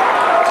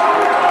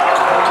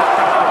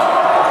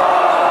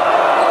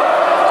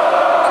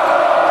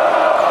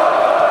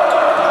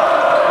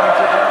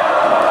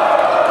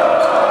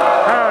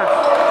 Harris.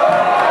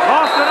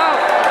 Lost it out.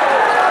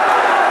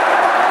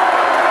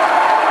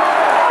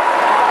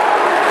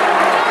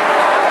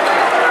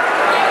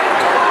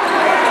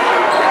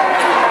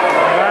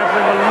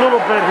 Advancing a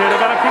little bit here. They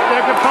got to keep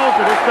their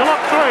composure. They're still up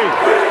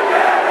 3.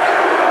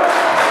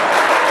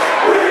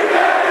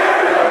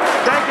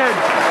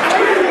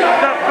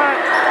 Step back,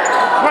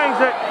 swings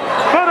it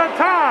for the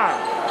tie.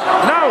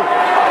 No.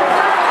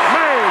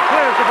 May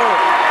clears the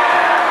ball.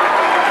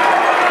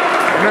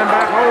 And then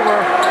back over.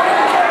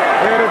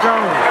 Here to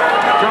Jones.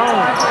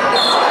 Jones.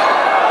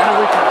 And a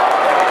weekend.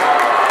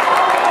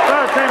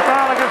 Third team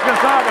foul against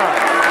Gonzaga.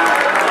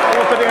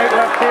 4:58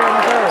 left here in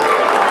the third.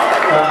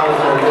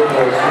 Fouls on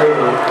Woodward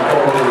Smooth,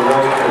 over the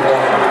right to the ball.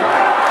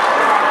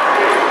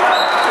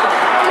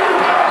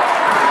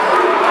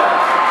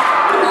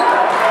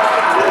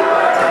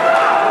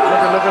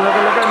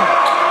 Looking.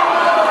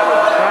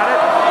 Got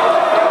it.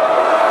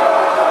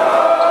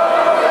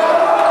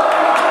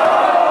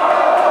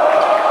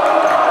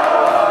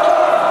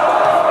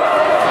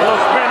 A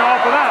little spin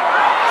off of that.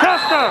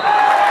 Chester.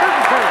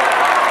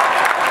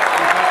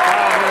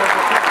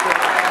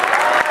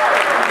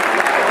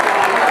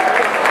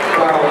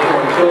 Fouls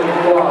on Phil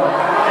Clark.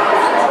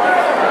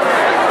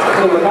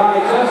 So Levi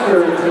Chester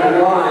to the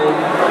line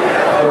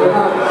of the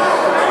Knights.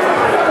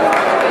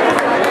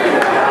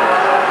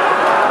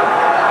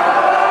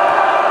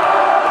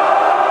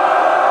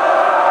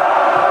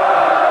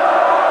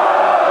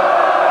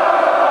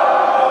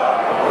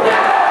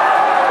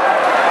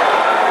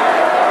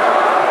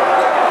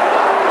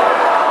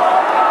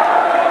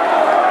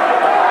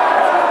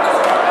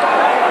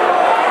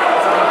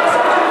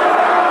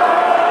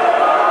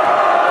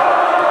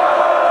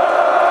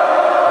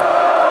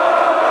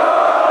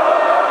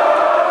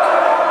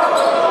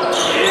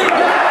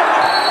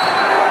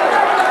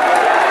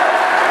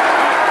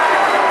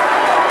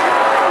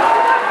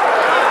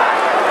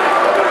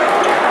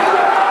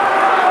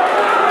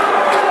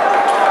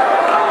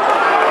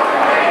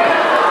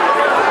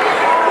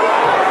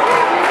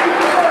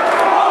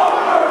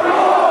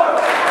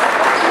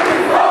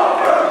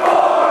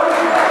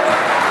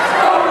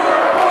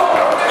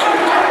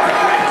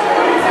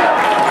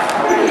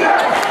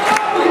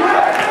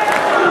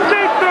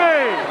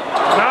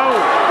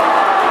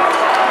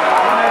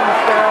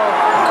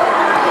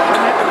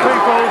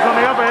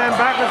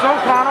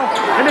 O'Connell.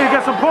 They need to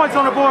get some points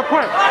on the board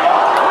quick.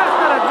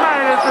 Weston has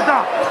made it to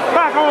dunk.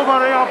 Back over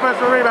the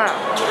offensive rebound.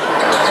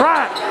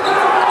 Bryant.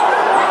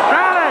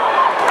 Got it.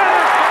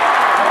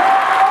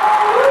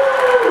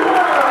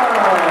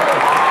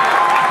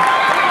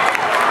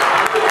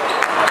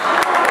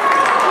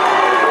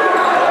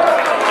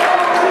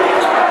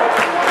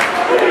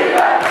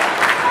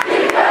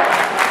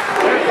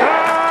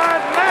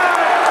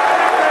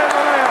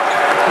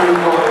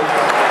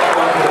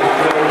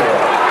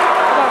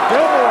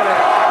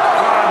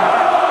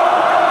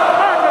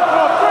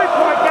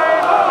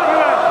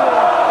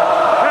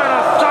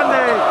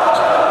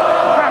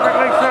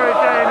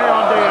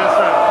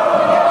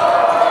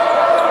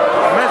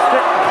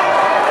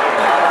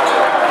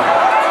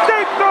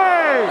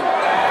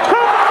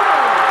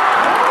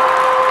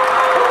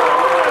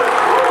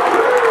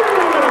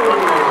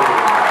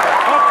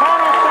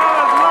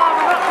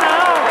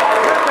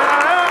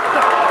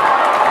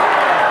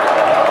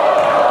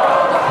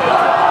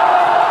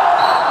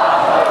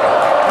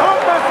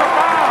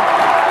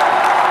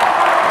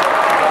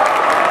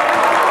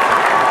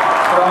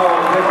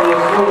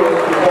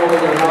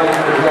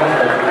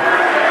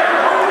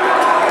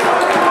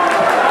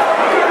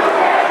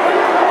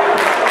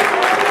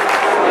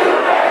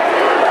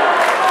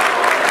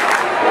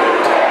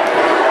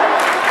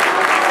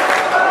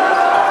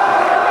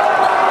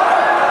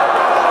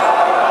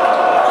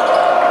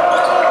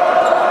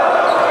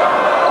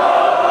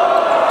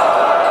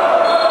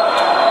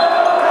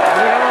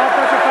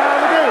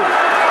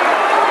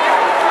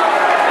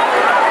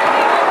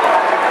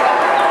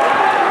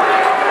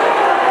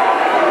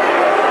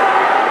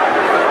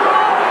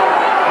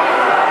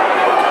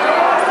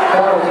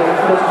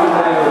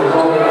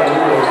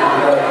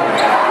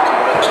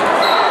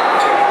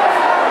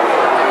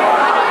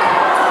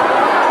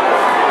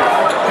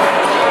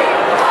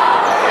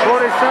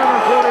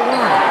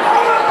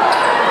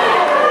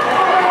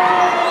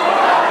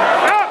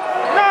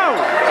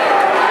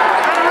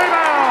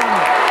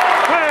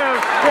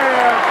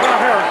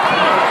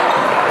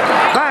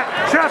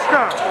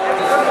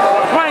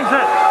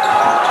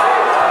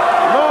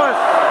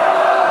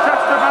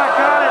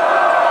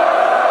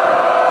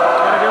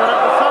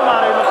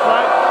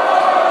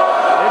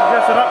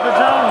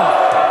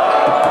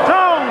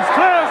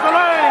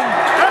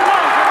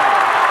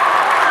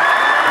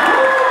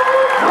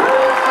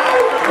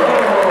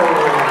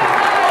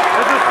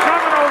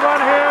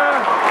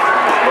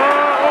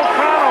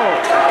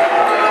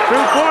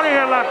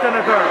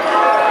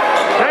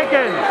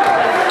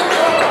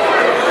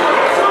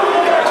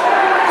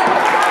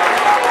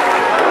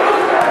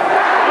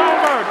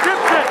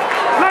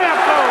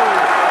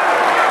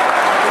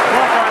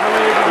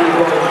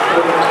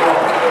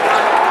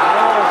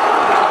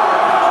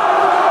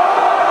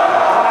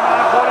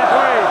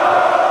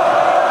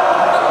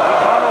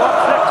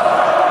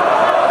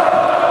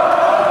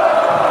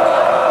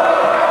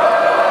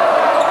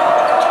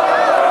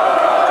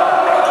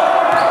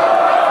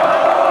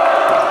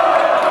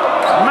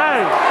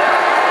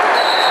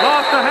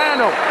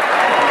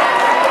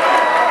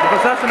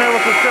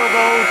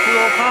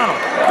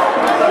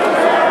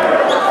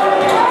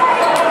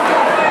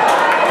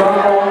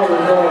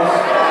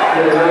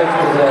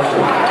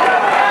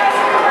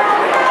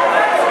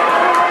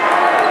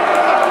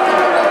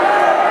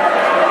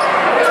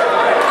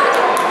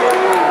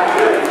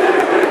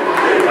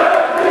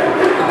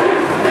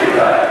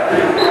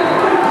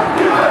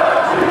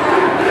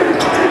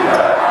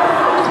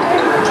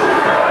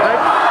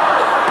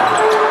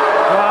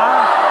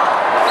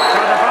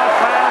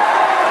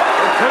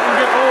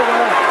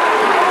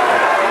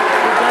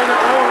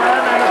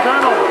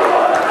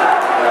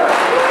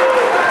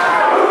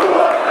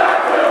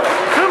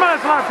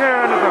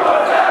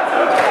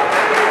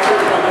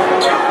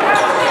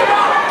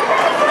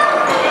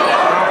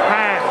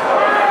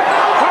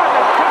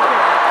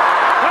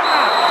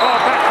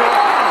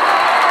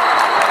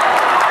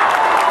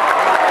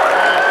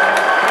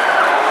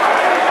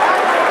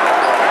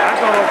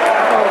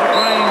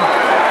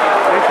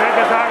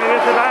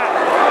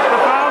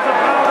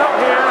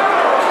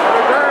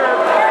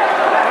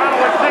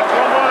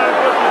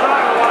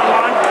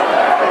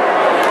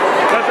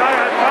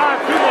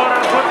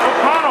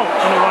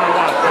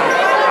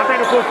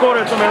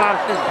 Quarter, it's going to be a lot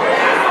of shooting.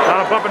 A lot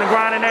of bumping and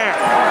grinding there.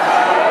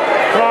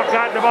 Clark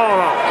got the ball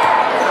off.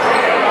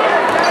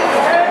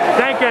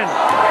 Jenkins.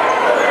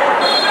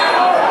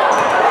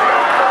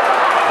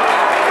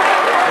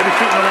 Maybe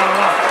shooting around the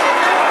line.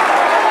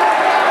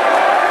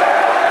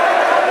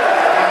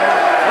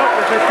 Nope,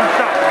 there's just some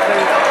shots.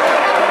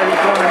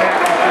 He's going in there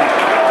to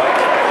shoot.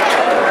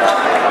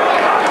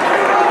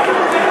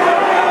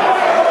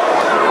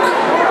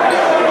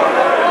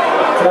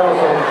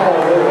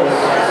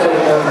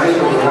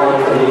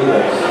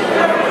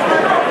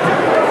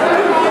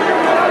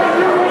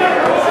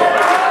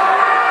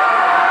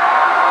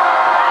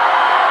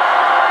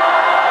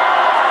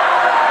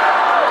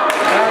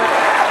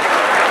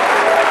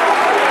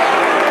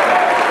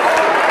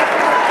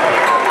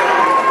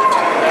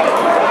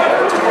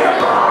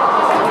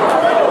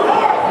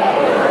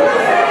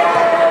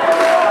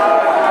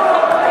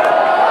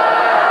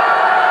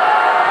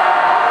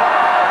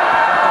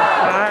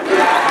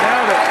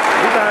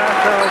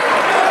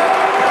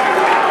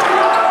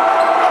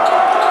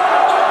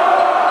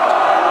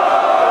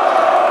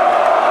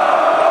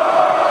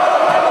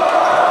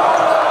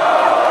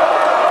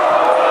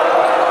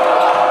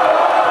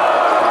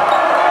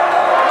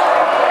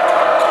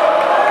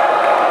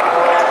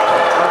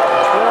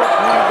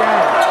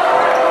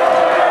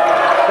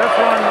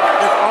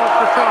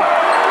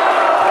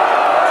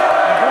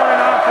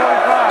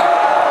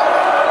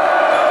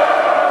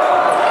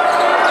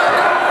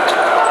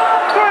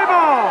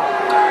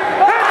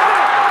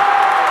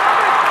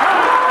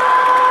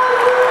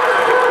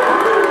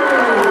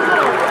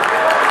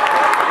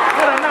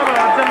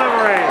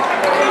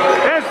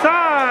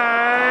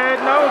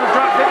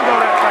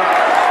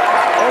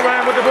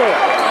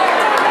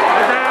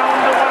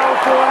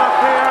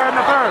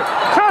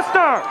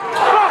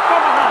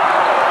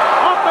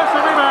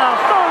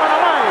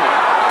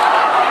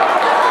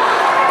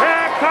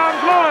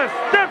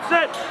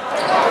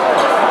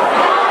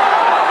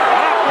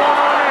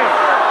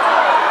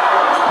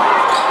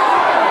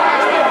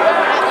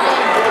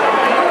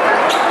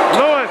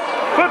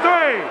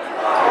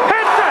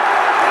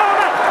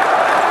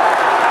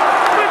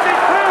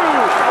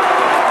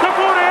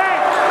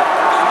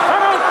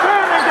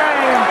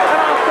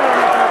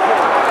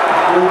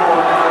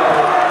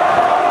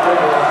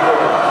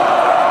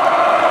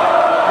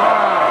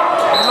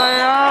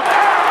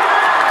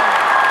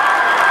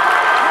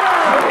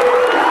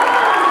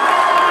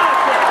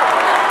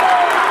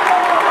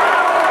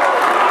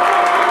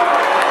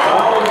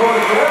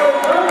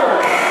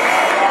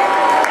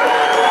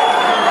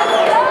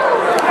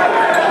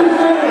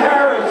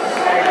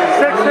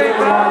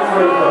 line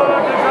free throw.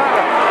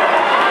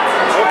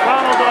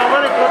 O'Connell's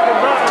already put the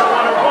run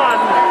on 1-1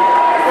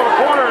 for the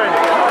corner end.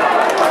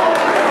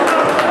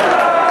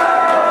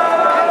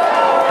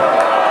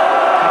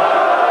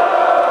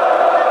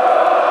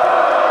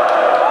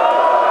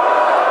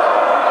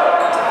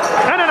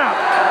 In and out.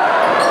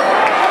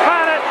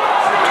 Find it.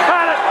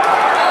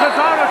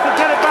 Gonzaga should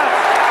get it back.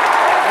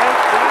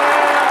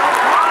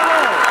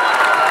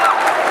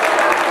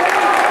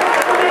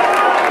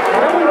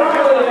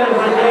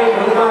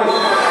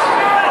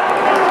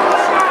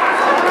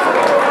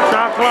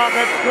 Shot clock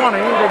at 20.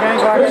 The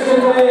game's like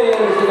Christian Way is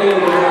the game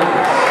of the night.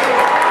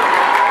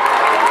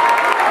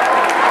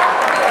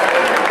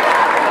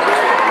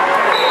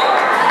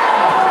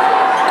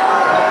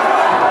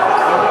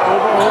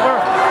 over.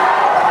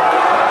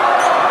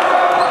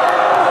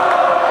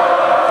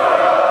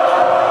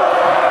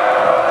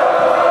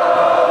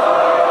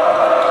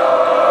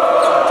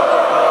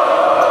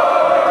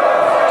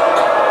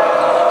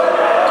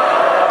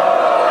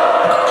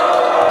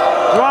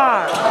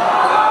 Drive.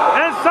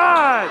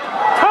 Inside.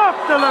 Tough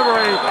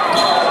delivery.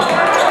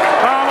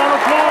 Foul on the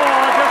floor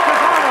against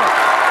Gonzaga.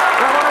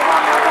 They're going to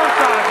run on both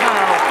sides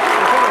now.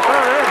 Before the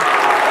third in.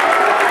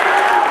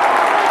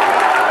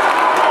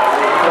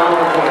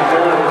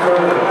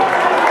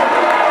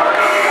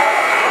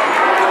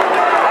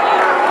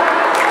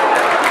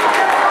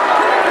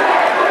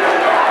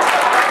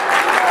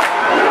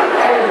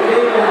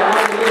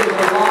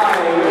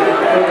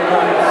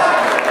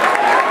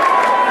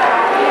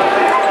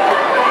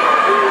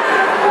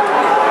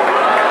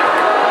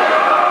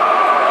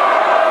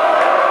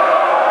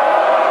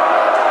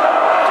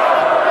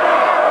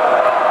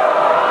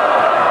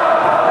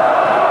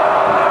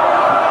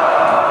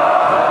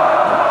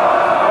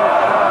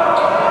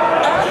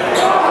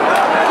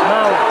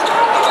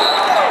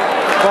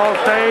 Ball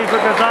stays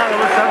with Gonzaga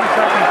with 7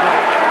 seconds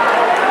left.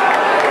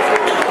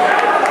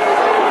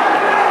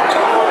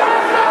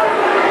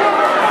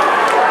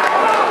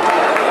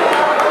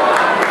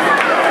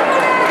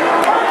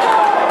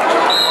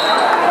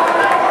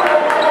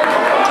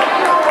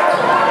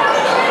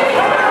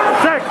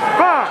 Six,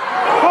 5,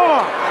 4,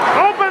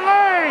 open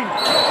lane,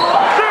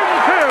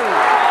 shooting 2.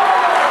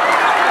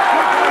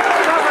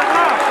 7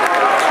 left.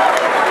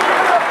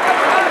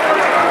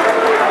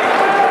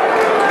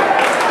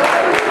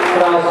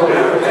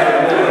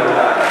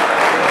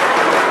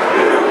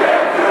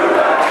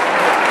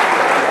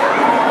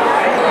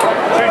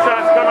 Two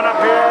shots coming up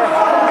here.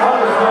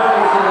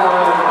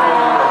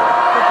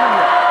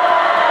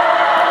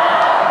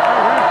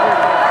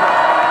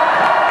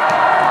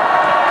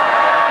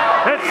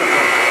 Hits it.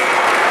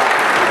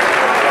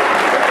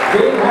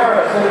 Dave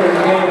Harris enters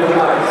the game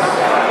tonight.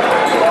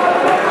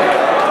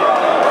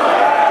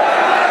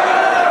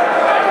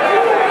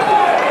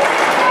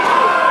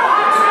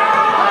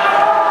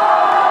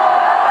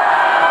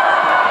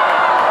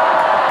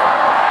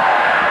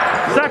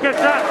 Second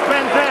shot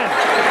spins in.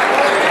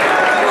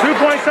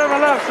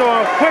 2.7 left, so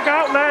a quick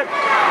outlet.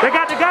 They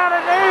got the guy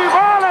that need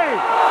volley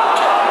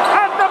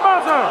at the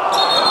buzzer.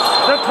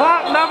 The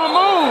clock never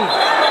moves.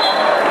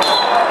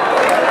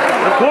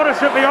 The quarter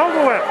should be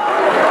over with.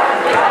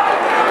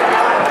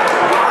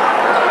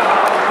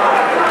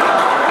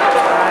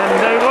 And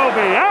they will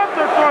be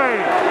after 3.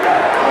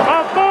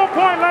 A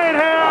 4-point lead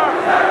here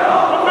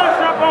for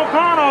Bishop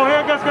O'Connell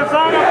here against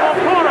Gonzaga for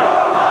quarter.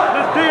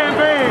 This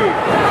DMV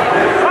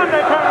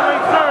Sunday Premier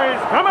League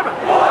Series coming back.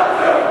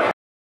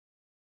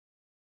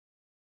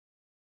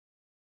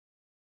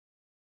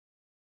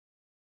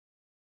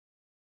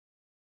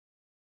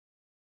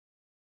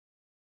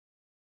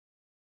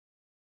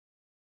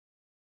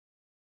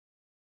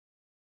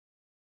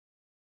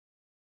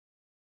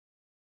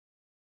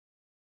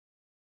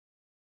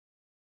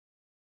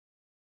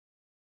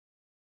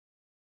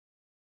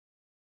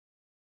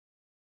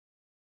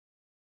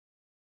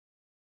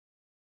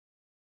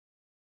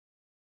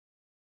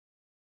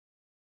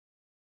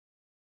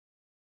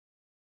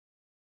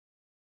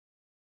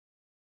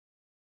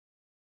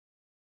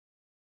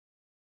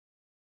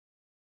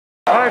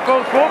 All right,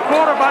 folks, fourth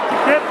quarter about to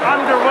get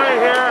underway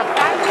here.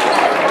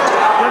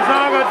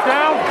 Gonzaga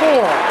down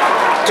 4.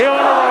 Here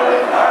on the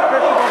road at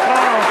Bishop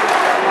O'Connell.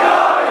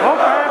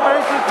 Okay,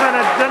 bases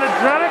been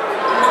energetic,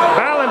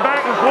 battling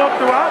back and forth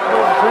throughout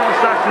those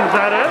 2 sections,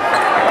 that is.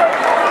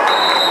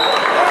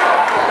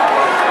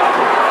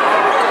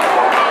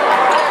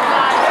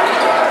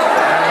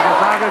 And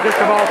Gonzaga gets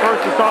the ball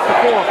first to start the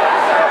 4th.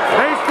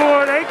 They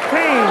scored 18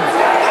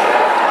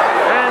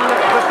 in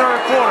the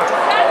third quarter.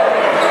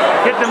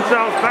 Get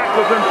themselves back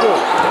within 4.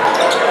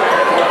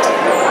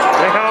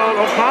 They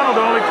held O'Connell to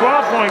only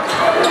 12 points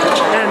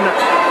in the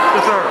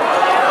third.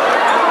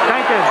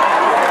 Jenkins.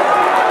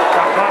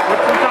 Shot clock with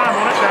some time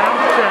on it, down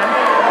to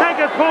 10.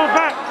 Jenkins pulls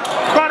back,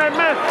 but it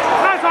missed.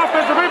 Nice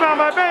offensive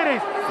rebound by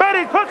Beatties.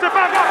 Beatties puts it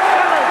back up.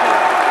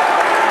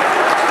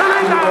 The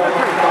rebound is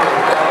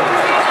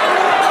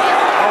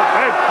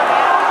okay.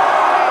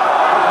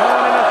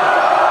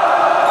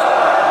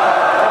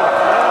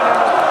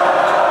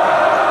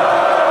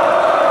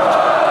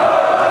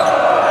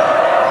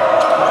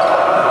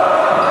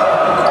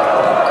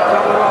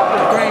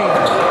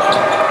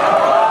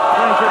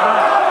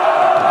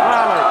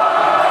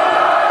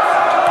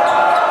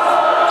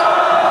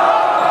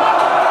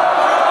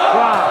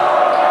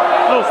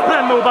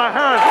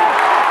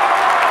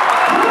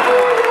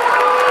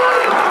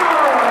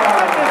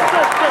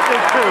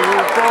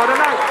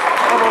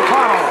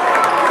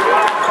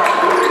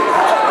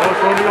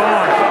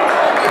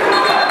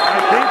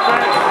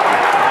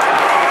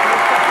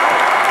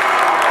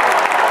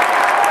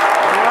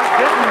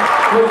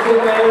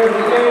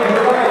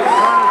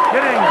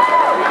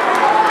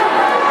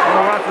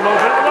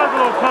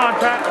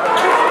 contact.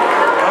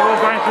 I will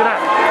grant you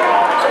that.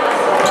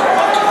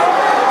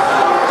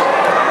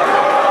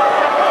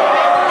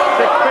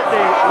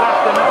 6:50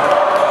 left in it.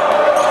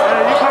 And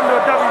if you come to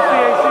a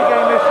WCAC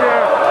game this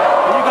year,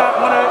 and you got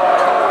one of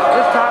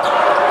this top,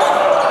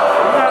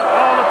 you got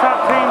all the top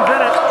teams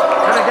in it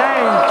in a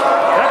game.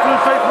 That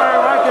includes St. Mary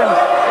Vikings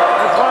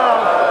as well.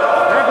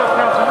 They're good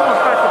counsel. You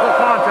expect a good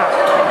contact.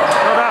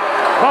 No doubt.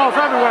 Balls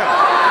everywhere.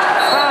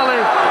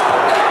 Valley,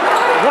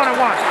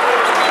 1-1.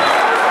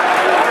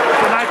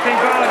 It's a 19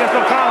 foul against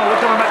O'Connell.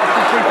 We're going to make the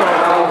 2 free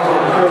throws.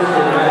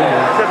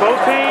 So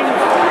both teams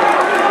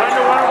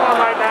under 1-1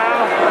 right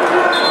now.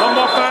 One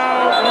more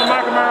foul on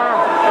McNamara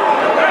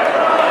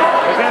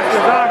against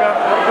Gonzaga.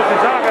 Because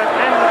Gonzaga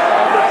in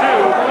the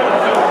 2.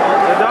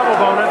 The double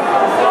bonus. A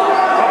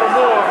couple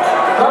more.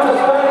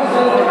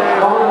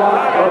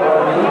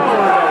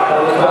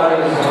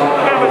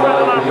 Yeah, but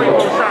there's a lot of free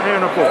throws shot here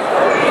in the 4th.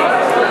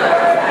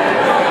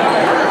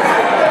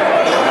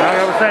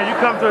 You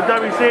come to a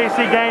WCAC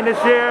game this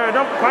year, it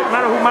don't quite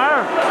matter who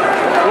matters.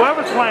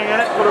 Whoever's playing in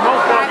it, for the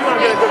most part, you're going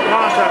to get a good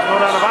contact, no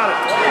doubt about it.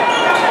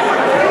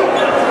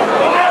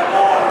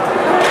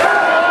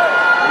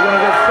 You're going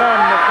to get sun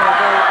that's going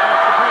to go off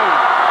the page.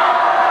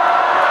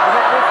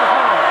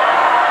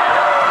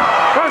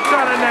 First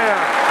shot in there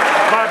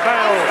by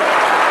Bell.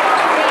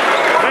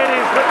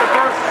 Beatty's with the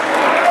first.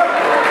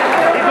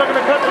 He's looking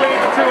to cut the lead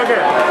to 2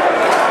 again.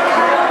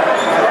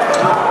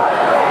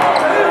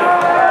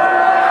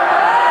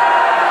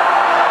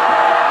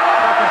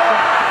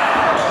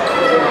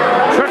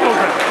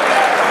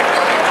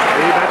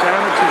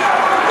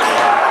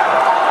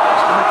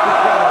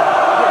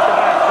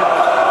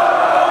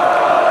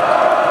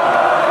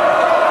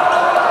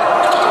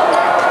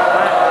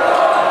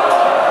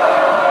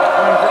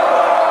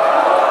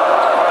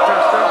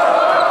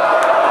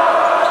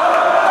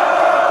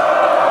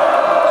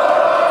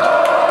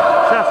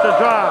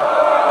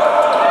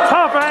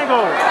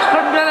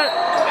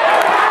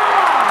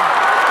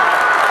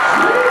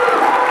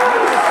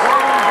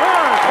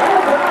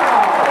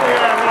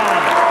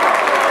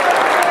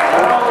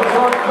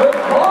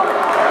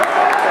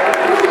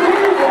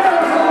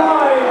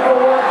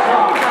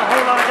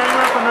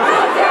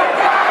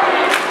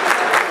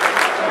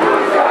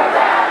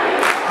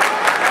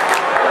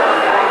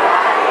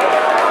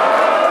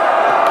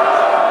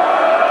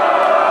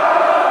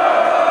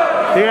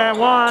 Yeah,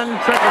 1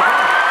 second.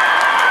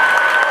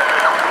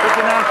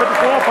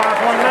 59-54,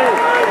 5-1 lead.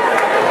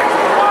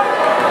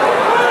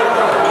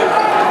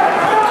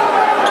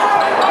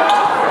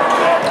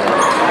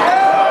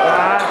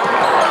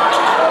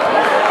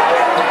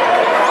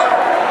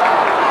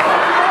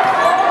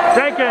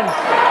 Jenkins.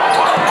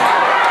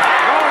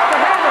 Lost the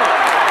handle.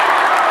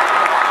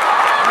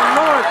 And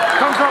North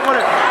comes up with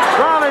it.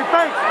 Riley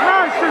fakes.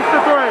 Nice, shoots the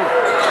 3.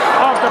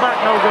 Off the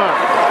back, no good.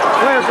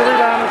 Clears the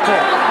rebound and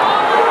court.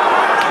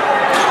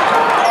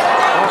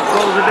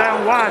 Throws it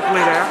down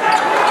wisely there.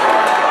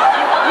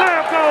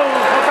 Layup goes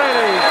for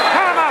Bailey.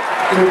 Time out.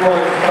 2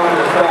 points on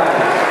the side.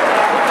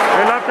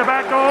 They left the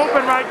back door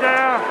open right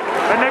there,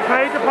 and they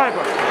paid the piper.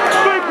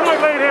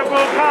 3-point lead here for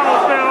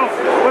O'Connell still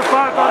with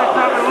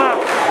 5:47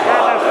 left.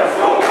 And that's it.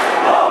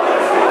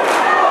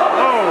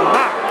 Oh,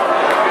 my.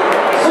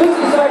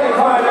 60-second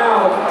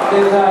timeout,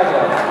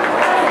 Gonzaga.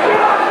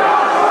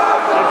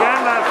 Again,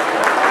 let's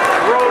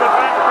roll it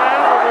back down.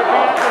 We'll be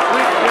at this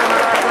week here in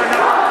the right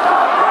now.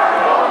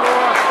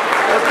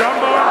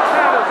 Dumbo and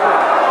Patterson.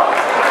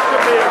 That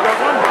should be a good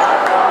one.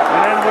 And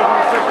then we're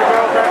going to set the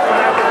girls back from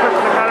the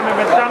Christian Academy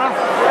McDonough.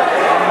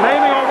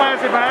 Maybe on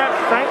Wednesday, perhaps,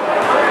 St.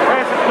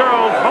 Francis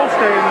Girls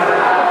hosting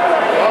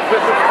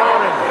Bishop's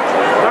Corning.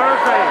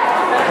 Thursday,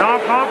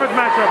 non-conference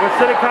matchup with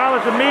City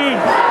College and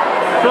Meade.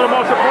 Two of the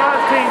most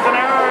surprised teams in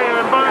our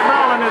area in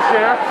Maryland this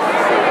year.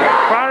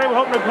 Friday, we're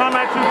hoping to come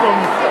at you from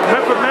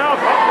Memphis Mills.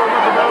 Hopefully,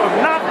 Memphis Mills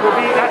not will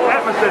be at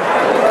Emerson.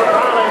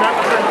 Finally, in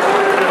Emerson.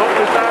 And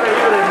hopefully, Saturday,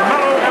 either in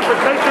Mellow,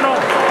 Invitational,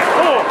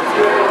 or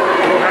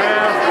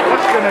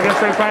Western against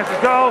St. Francis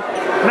Girls.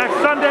 Next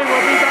Sunday,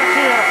 we'll be back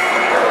here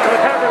for the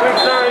Catholic Week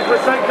Series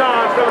with St.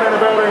 John's coming in the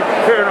building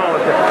here in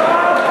Arlington.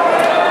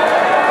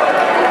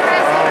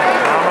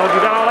 You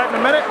got all that in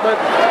a minute, but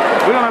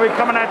we're going to be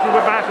coming at you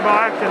with basketball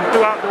action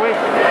throughout the week.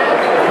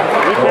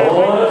 We can't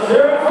wait.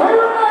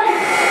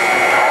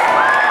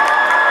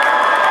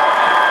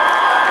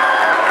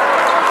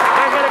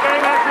 They get a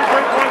game after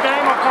 3-point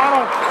game.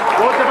 O'Connell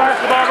goes to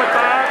basketball with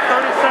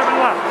 5:37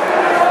 left.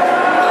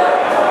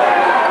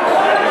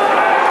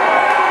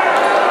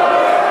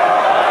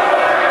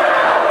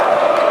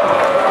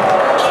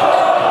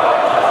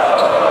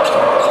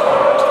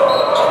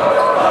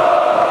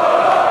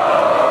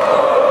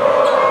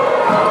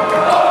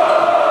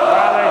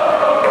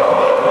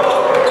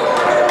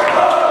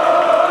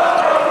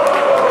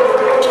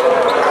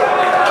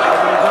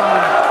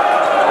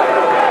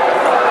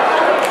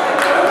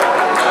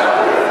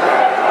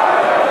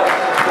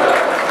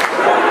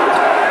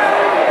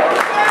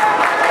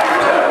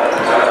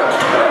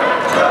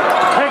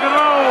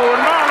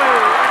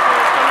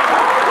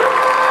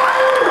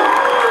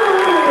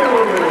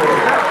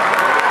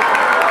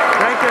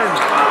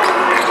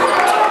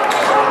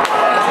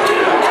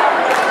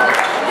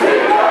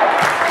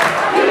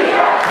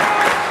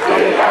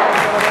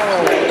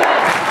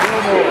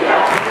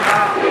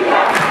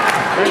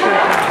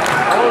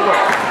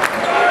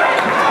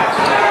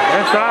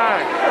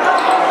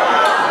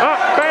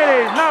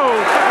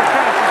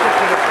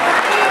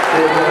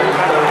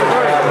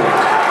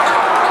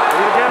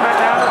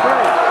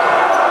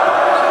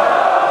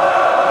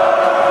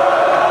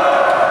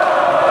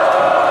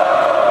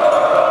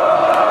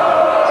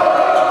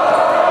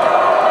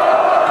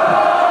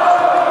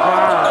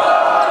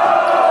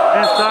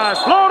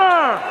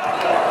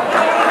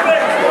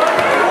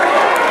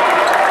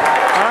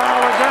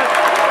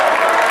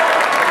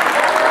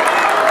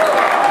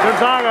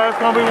 Gonzaga, it's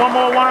going to be one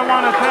more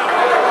one-on-one attempt.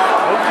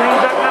 Both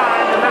teams at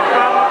 9. The next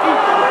drive on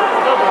each in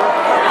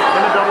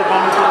the double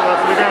bonus for the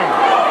rest of the game.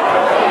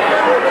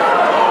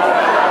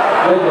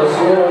 Douglas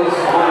Lewis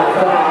on the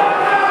front.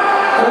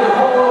 So the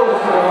pole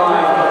to the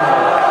line.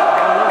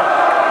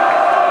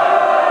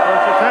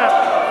 First attempt.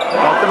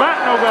 Off the bat,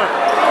 no good.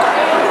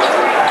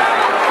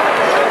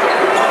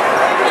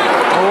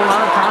 Whole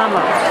lot of time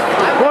left.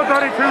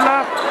 4:32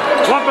 left.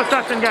 One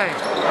possession game.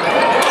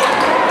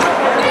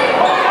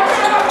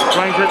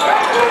 Swings it.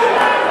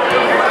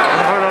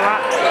 I've heard a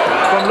lot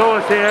from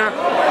Lewis here.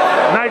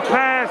 Nice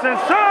pass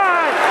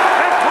inside.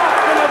 And Hawk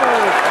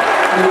delivers.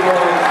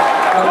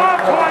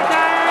 1-point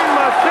game,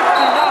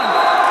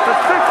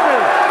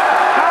 61-60.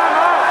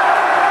 Timeout.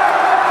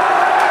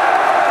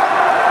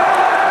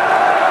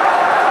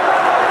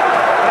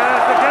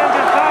 As again,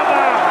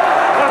 Gonzaga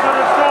was on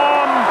the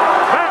storm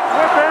back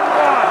within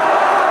one.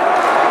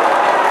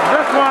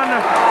 This one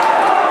has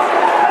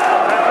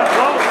been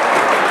close.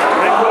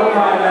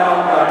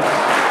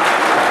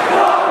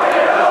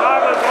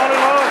 Gonzaga's only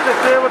loss this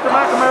year with the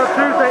McNamara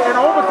Tuesday in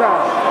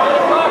overtime.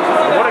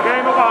 What a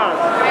game it was.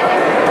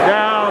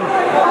 Down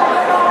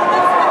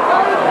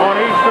on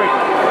E Street.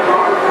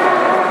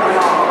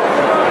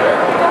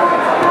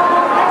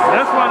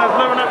 This one is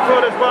living up to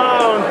it as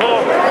well. And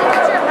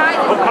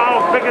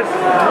O'Connell's biggest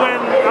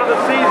win of the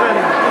season.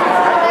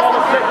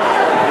 Florida 6.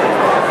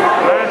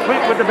 Last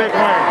week with the big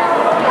win.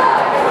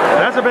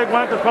 That's a big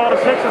win because Florida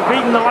 6 is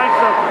beating the likes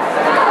of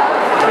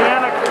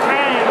Sienna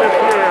Kane this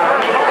year.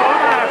 And a couple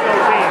other national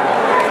teams.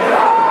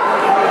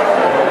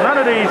 None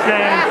of these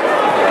games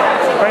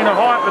train a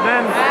heart, but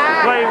then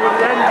play with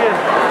the engine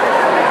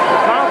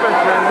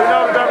conference. And we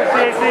know the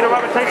WCAC, the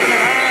reputation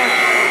it has,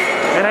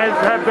 and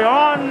has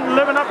beyond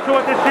living up to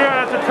it this year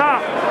at the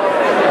top.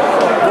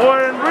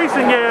 Boy, in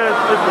recent years,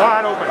 it's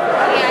wide open.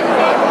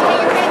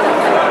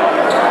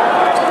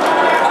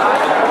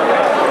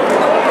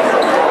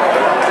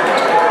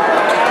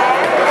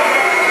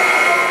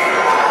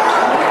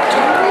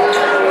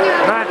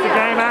 Back to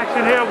game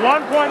action here.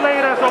 1 point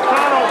later, so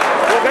O'Connell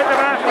will get the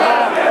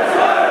basketball.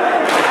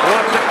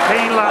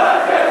 1:16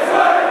 left.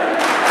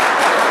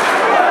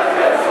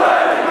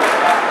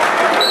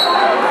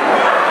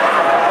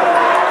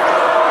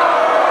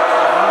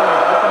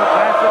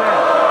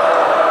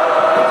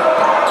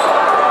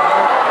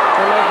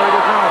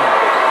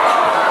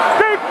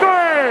 Deep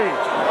three!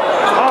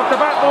 Off the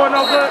backboard,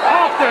 no good.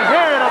 Off the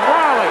head of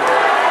Riley.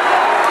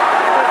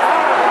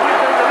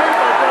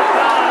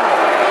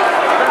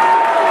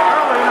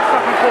 Early in the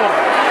second quarter.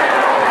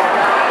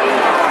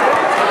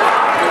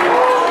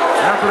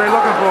 That's what they're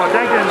looking for.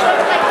 Jenkins.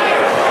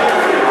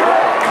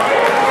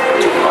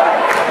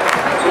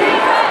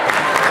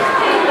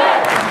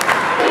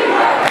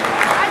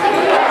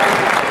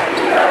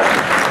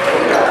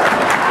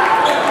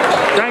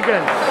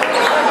 Jenkins.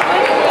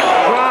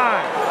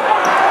 Drive.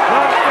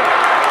 Lost it.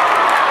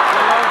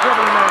 A lot of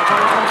dribbling there.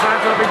 Probably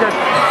sometimes it'll be good.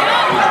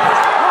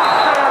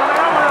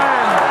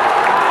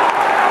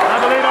 I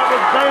believe that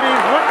was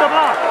Davies with the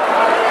block.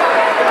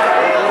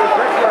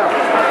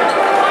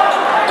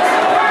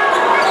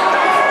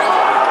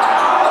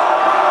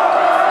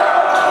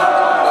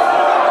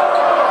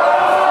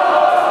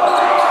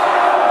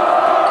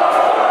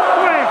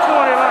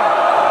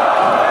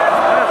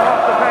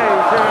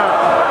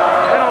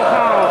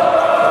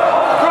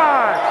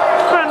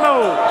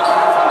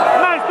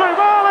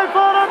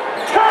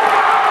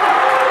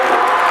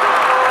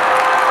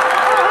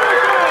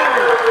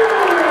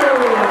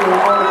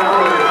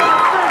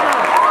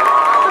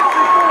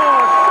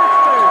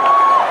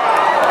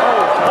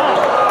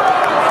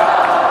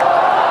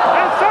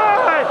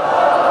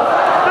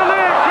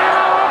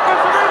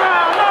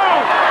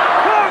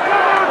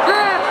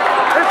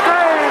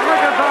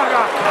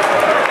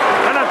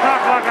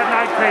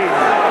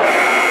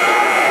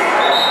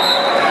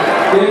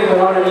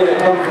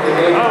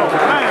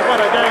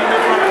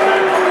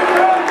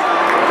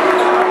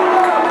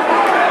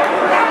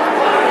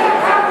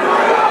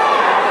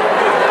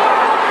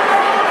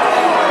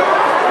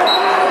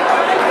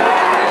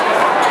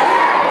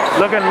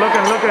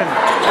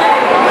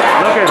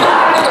 Looking.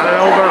 Got it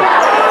over.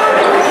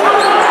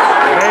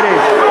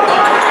 Ladies.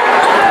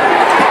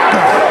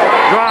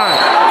 Drive.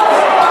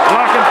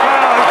 Block and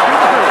foul.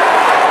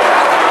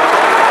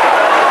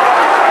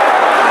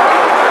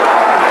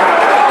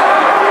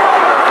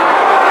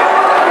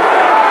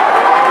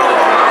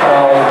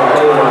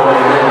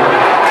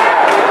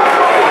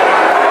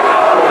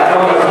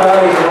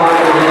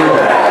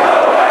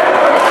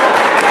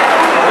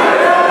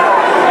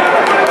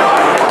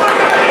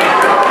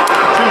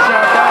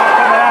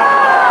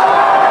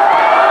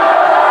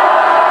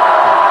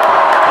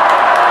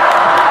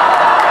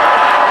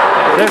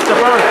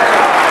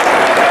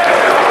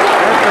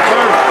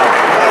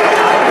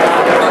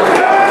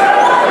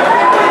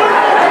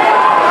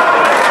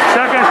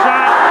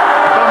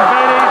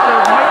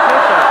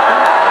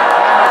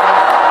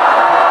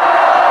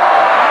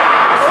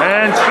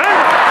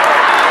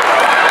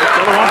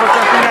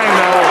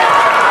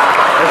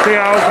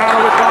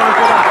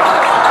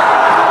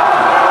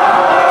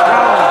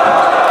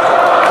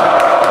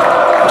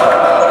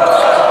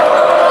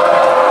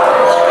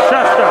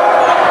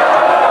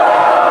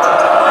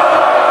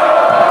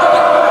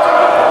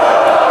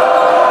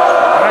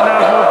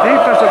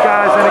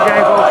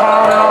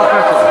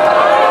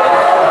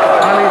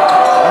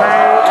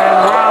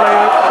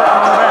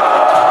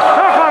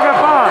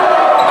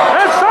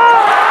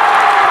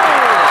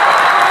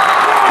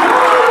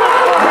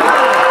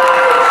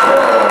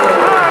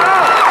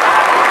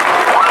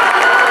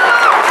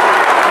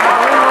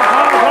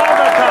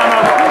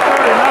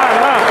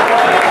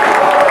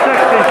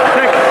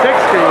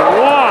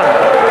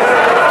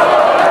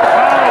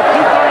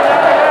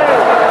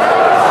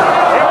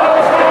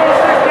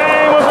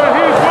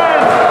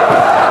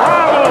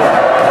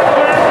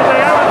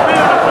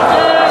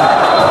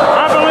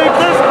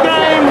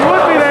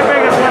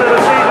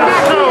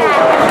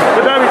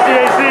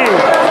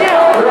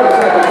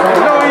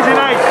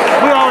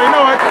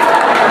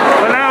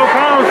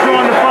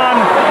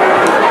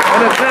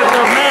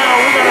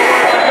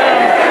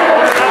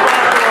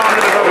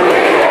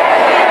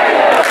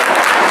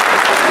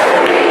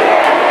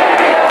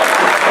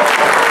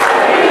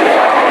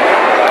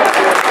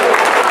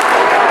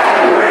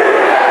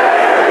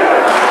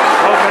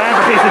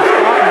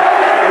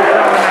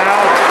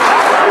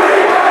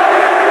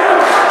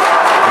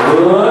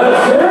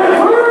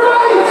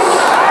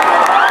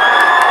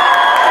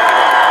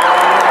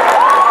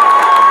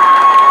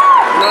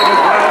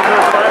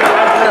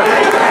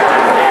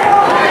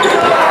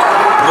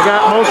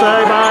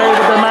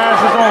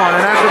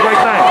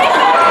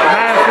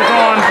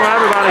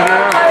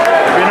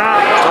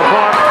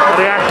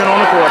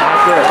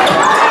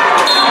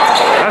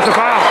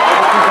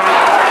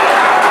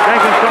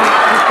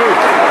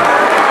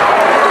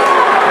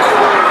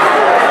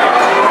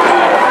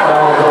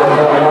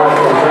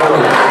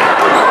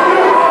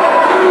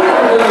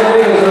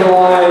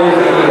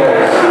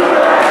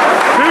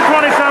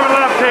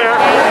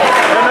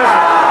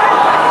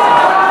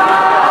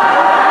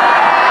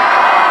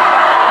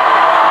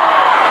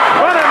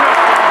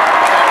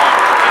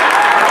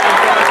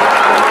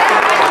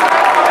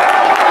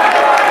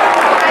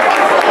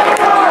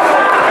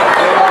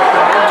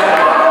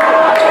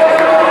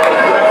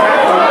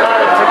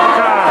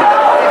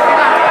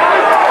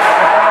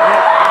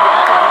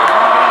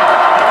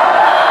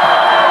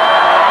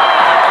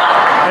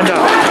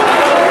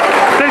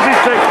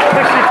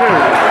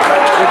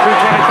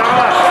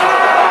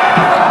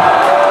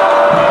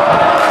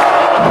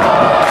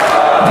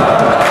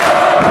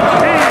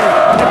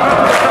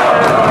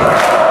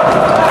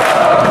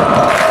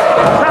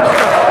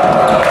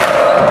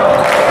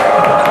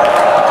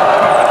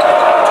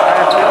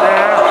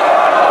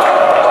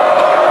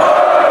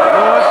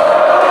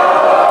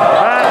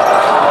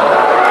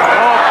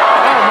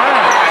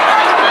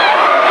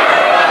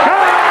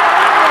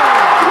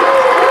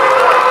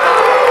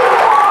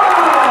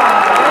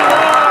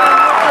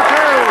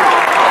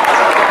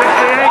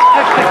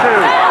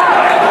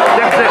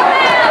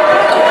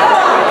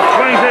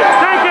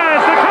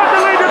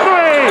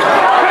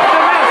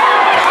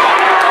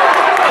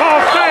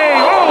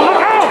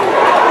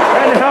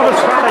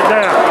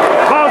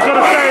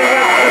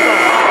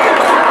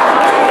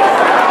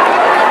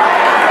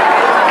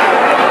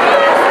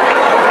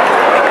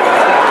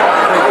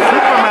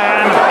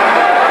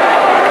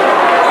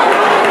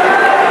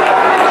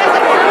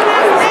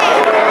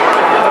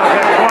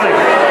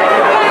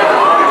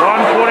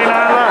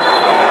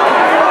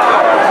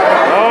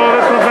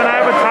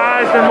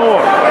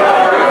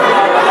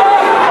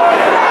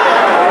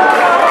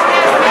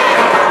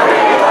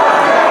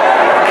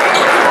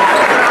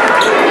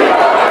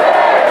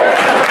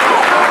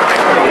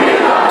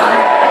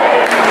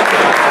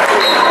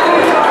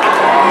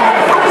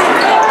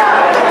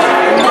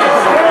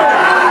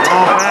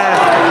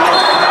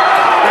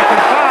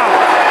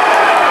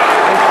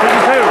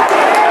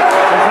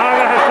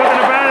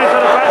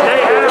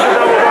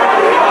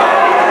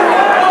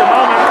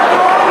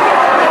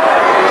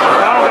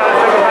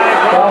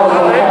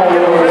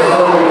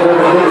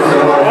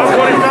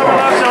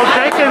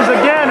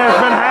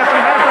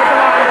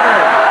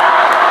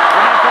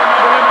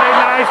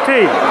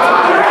 T.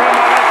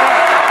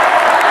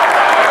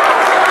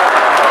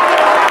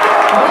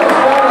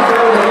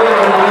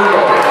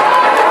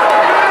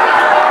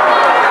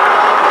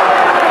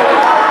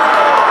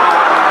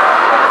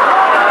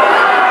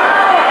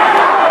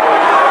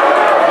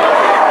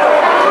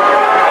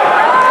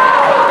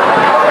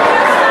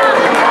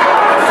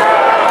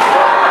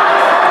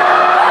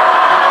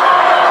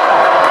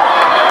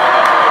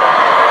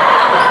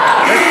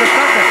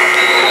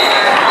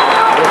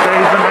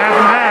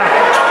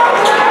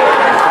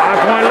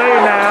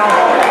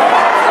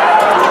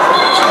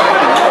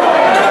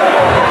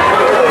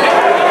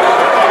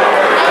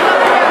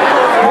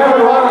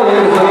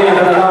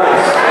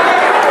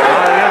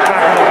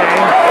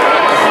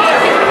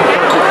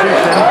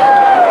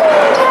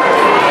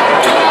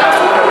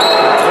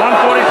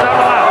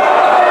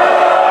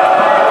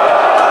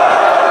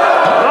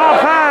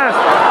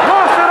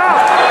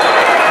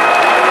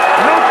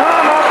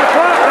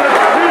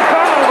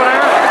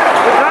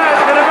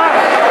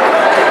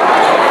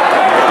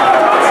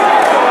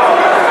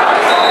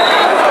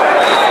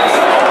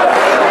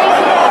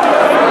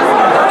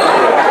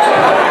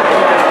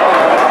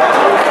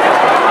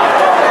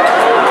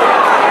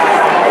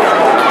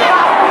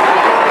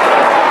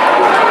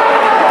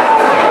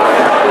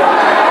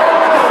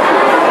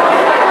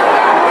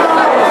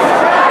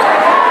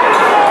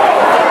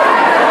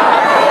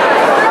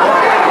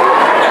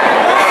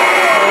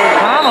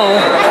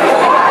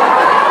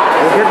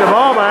 Get the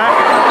ball back.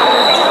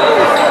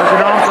 That's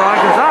an onside.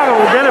 Gonzaga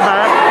will get it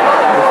back.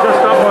 It's just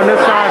up on this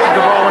side since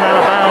the ball went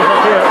out of bounds up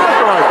here. That's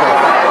the right thing.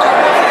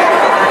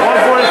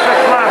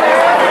 1:46 left.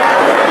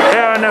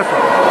 Here in this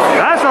one.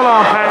 That's a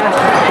long pass.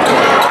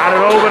 Got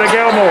it over to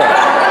Gilmore.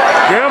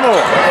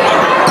 Gilmore.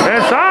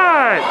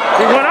 Inside.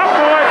 He went up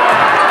for it.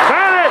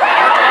 Got it.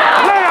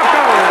 Layup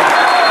goal.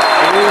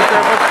 He's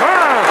there for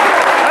Turner.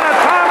 And a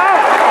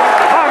timeout.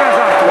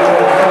 Gonzaga.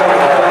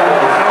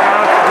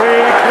 A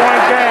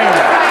 3-point game.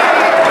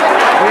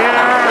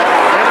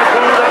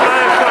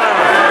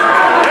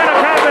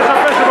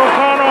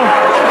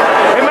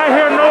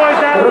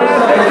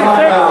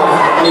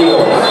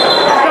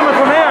 It's coming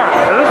from here.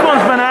 This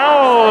one's been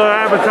owl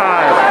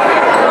advertised.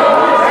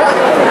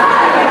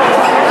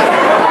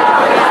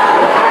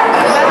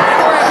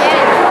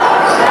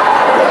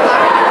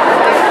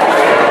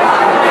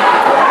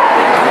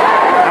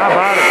 How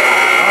about it?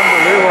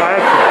 Unbelievable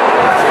action.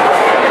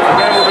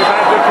 Again, we'll be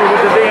back with you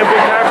with the DMV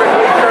Fabric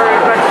League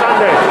Series next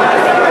Sunday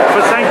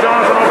for St.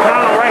 John's and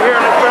O'Connell right here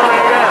in this building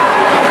again.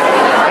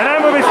 And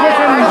then we'll be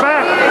switching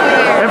back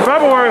in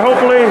February,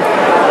 hopefully,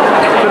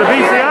 to the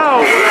VCO.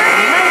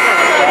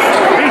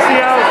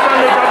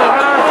 Sunday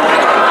doubleheader.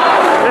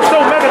 It's so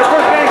mega. The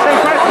first game, St.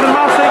 Francis and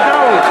Mount St.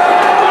 Joe's.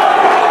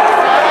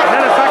 And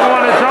then the second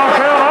one is John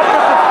Taylor up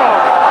at the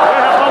start.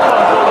 They have both of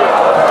them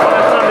on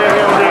that Sunday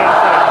here on DMV.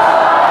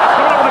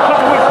 Coming up in a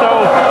couple weeks,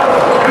 though.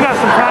 We got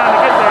some time to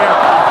get there.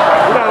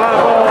 We got a lot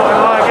of ball and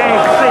a lot of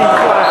games to see.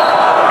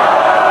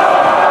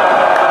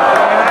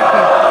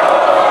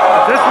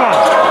 This one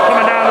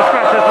coming down the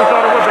stretch as we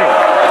thought it would be.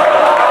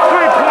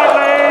 3-point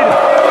lead.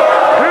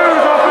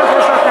 Huge offensive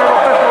reception here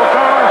with Fiscal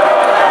O'Connor.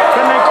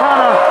 Can they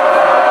kind of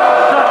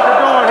shut the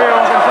door here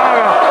on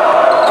Gonzaga?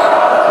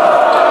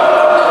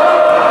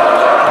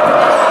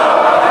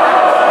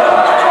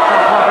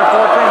 Shot clock at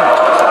 14.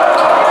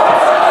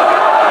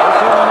 They're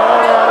shooting all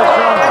the way out of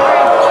Jones.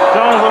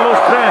 Jones a little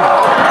thin.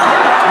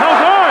 No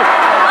good.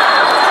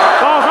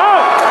 Ball's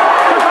out.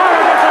 Gonzaga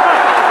gets it back.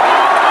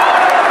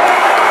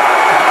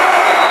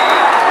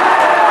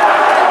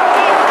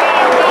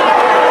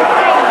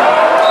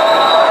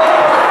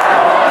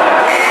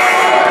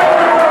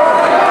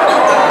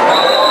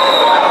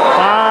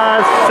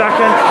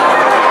 Seconds.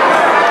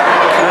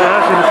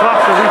 Actually, the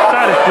clock's a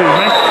reset it to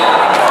me.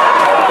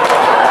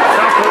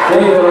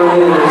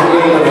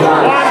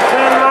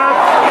 1:10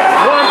 left.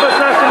 One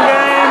possession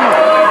game.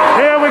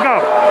 Here we go.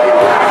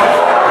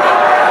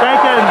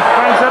 Jenkins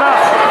cranks it up.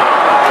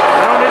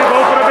 They don't need to go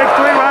for the big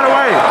three right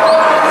away.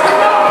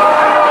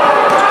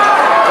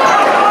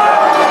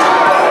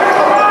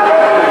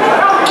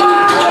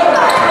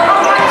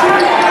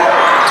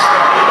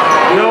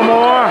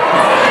 Gilmore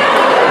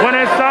went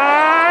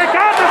inside.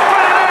 Got the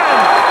spin in.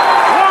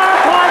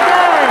 1-point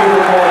game.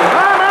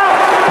 Timeout.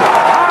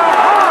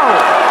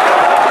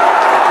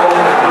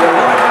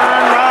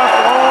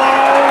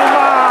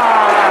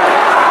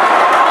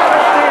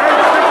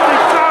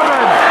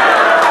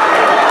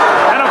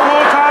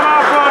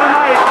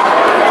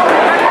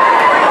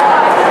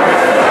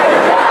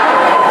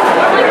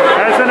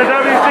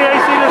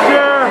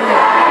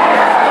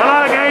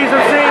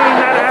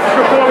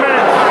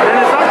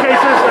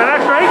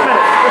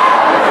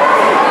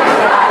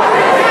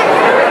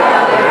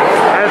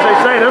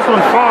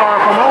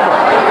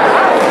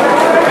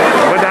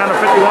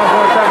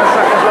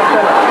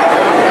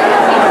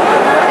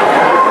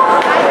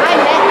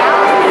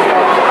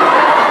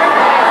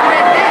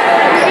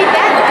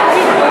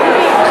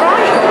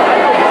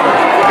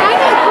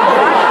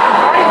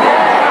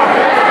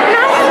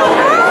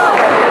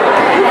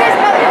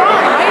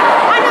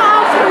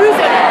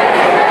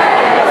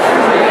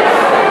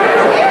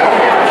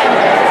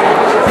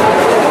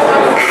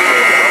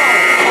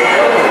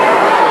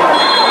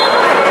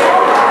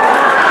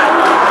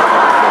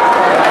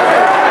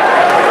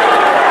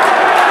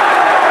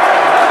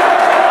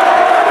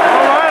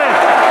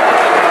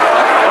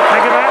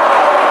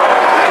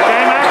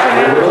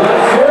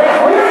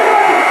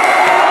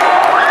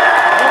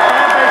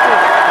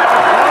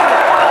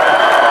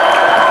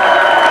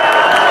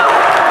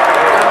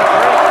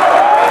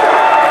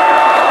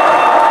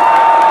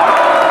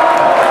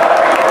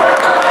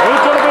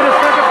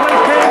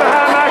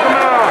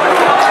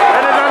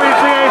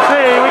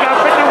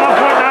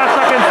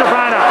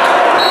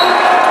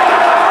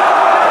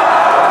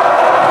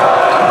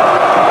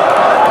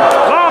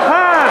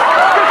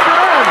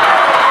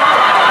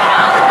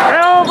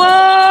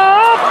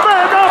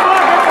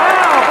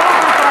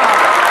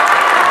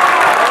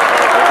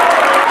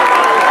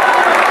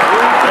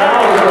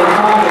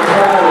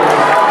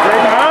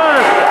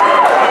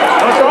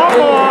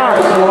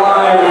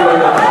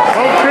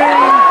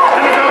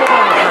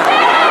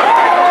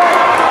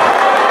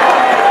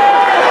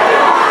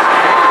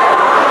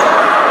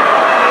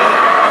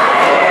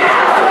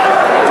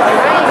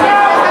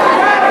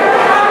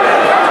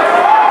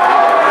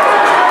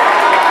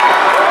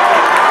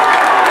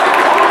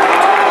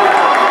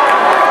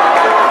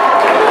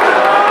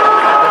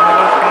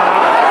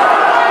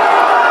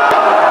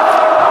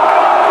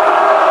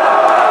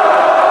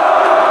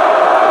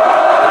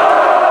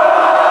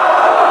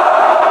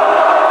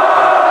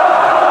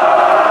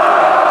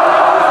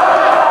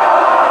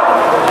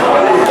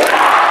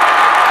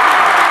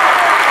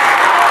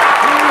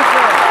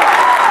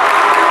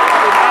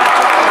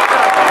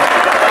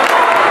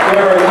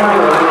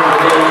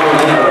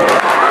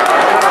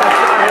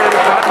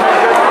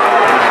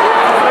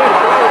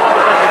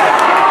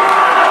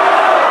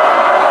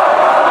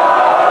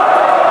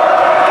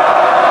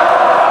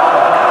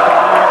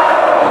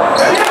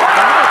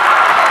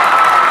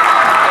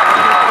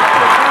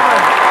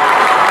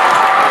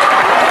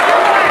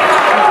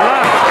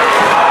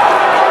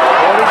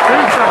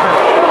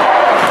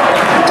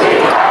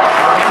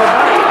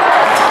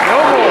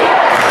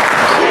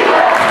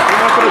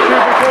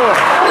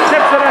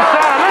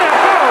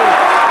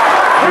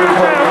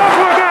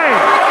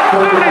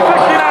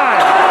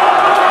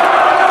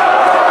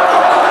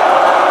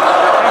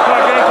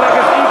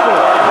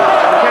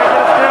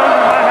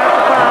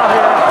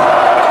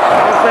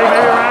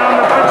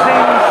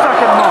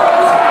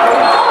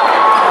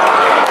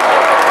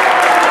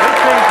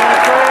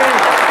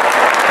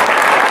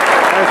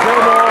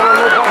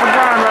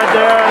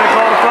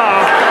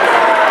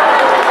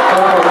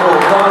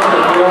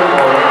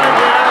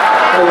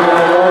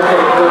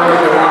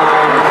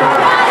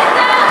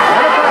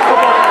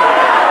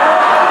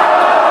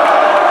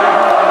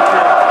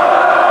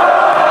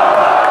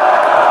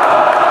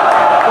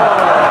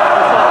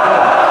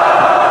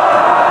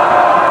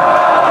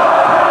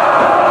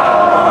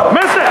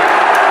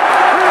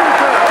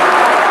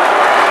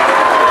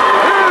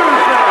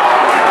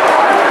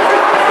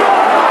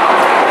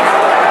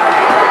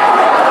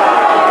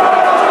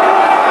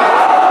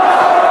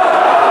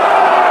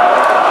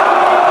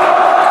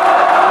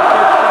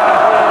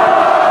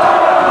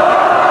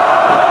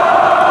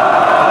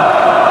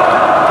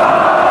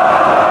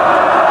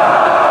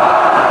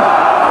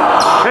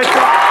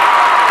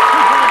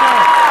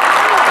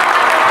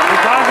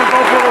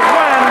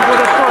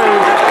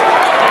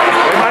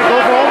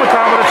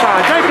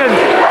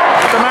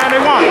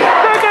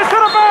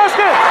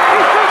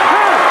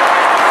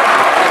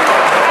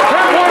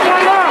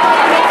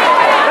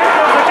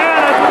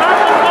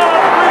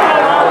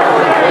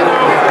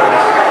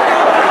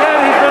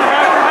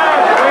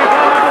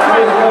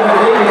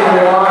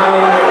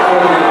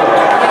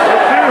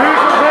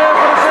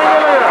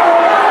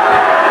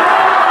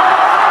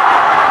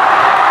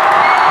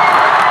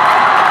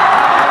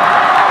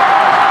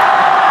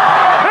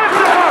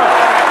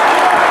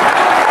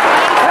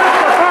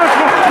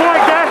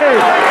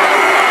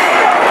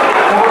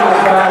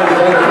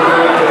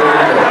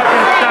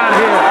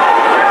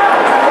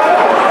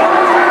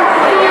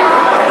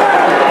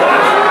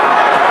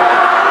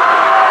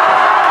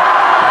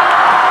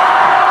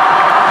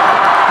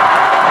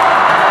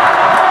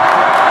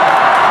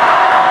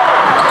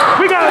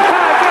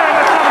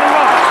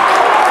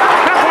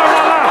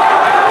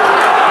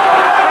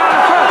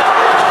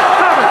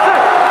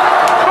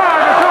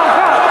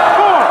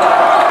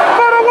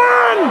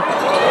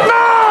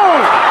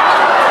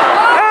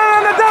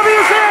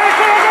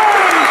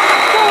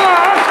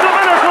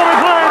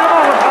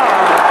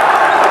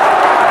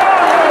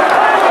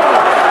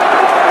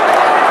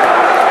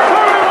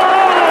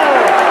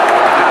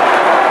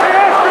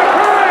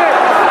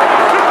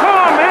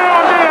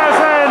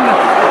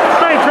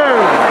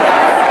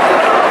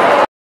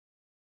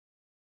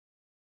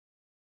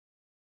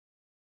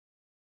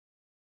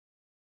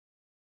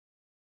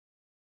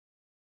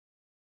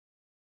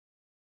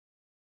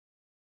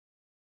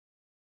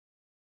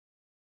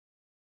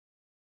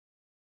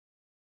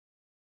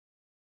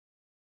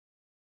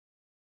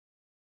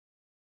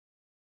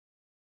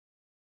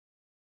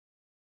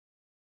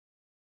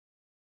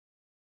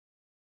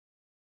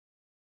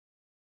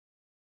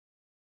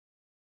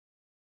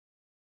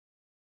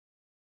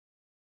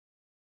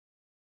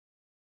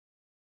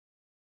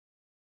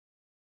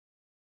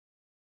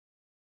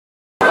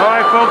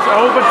 Folks,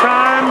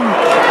 overtime.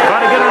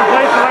 Try to get in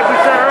place, like we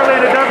said earlier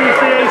in the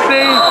WCAC.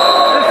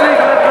 This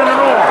season has been the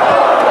norm.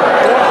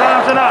 4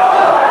 times and up.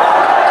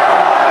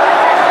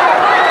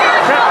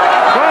 Check.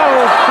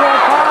 Goes to a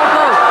final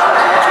goal.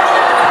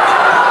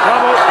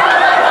 Double.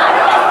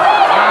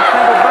 Now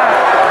single back.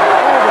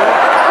 Over.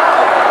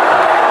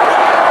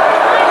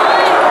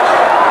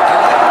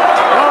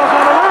 Goes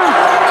on the roof.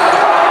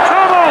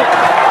 Double.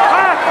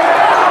 Back.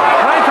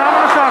 Right time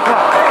on the shot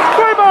clock.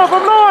 3 ball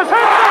from Lewis.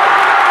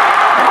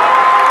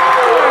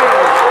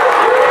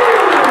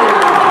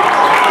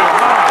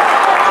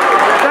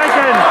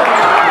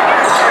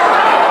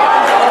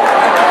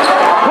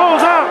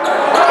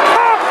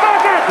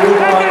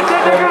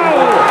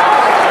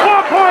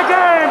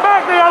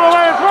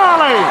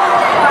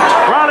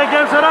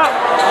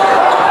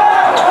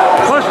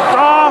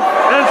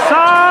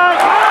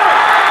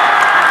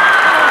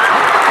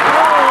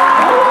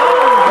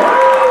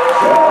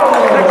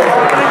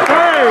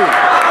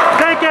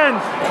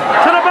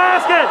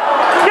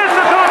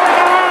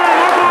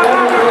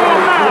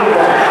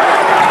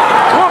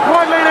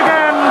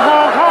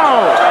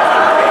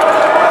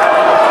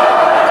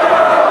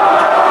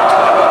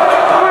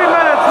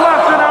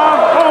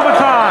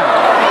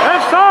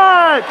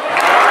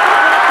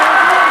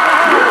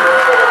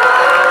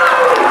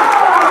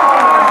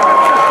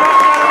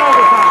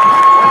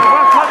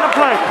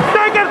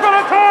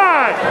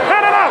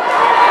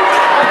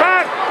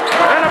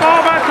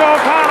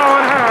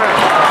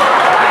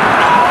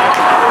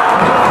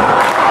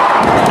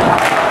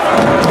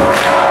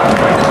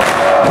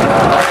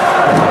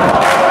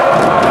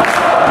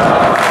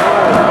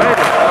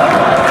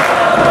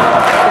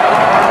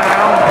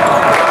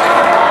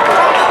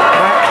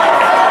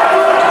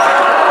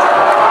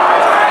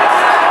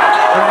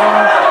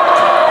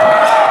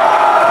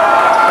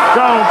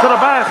 To the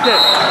basket.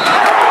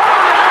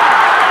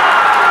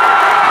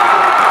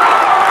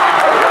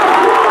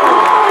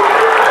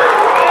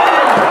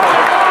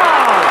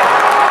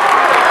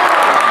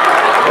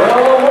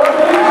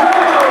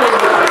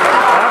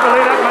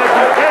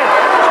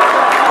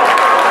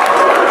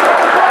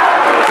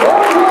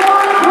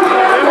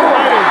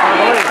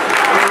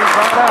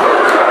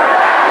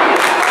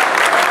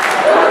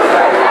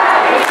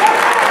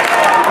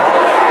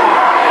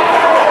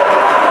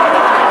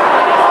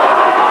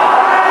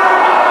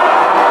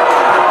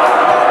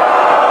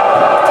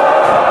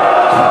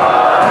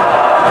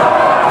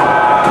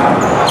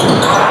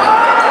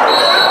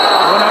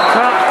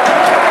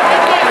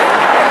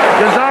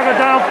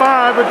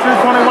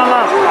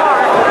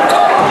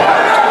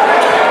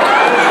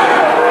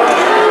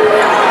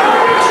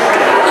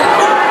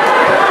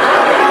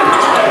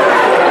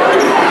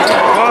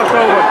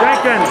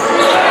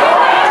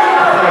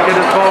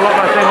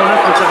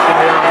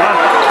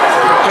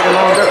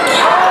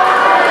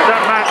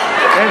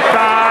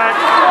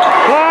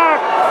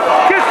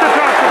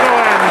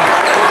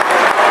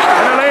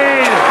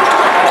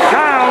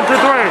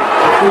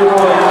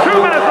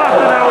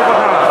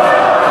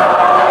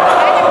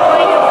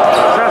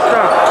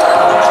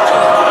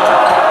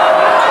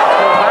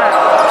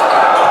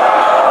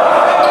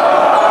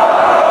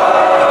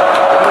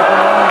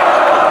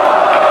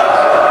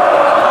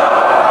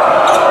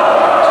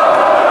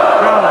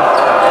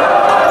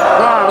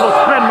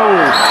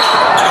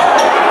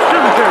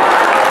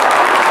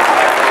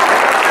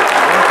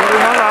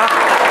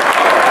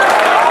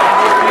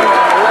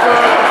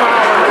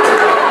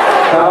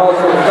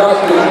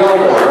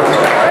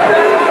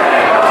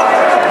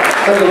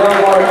 So the young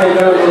water take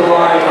over the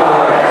line for the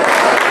Knights.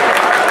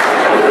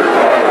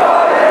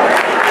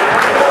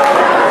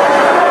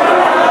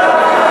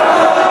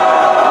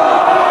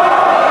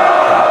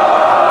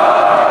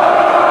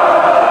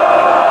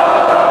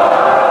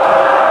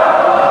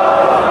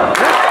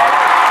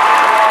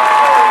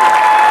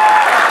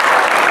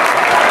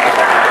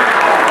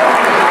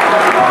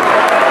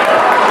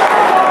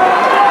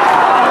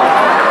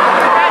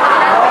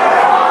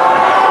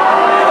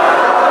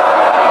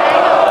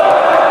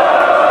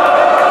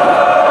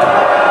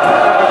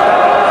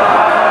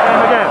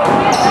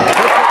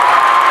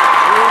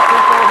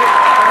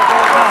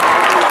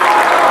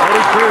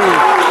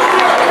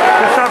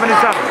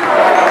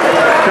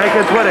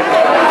 Jenkins with it.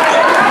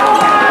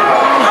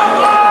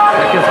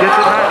 Jenkins gets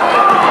it back.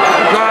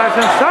 Drives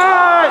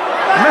inside.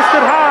 Missed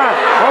it high.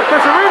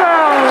 Offensive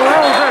rebound.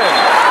 Rolls in.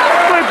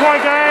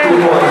 3-point game.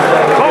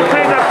 Both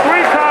teams have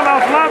 3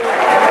 timeouts left.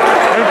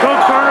 And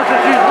Coach Turner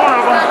says she's one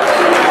of them.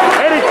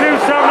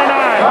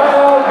 82-79.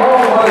 Oh,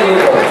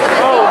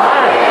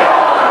 man.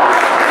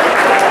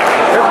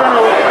 It's been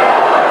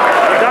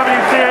a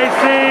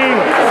WCAC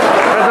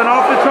as an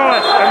off the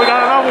choice. And we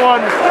got another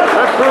one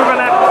that's proven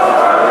that.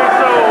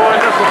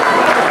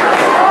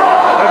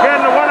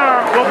 Again, the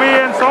winner will be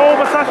in sole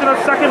possession of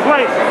second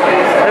place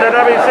in the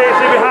WCAC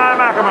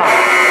behind Macklemore.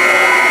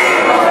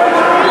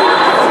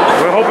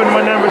 We're hoping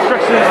when the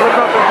restrictions look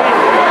up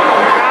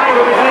and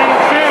we'll be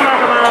seeing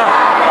Macklemore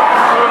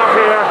coming up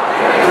here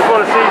before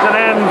the season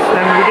ends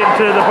and we get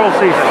into the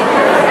postseason.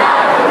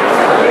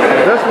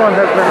 This one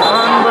has been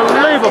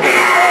unbelievable.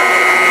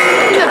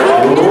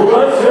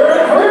 Let's hear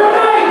it for your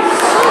Knights!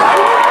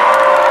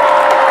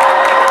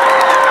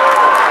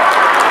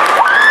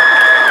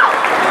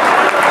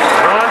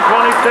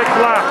 6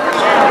 left.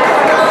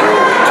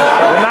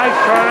 The Knights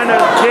trying to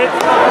get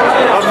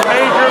a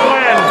major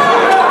win.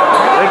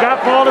 They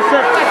got Paul the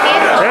 6th.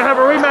 They have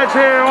a rematch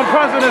here on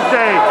President's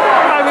Day.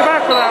 I'll be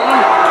back for that one.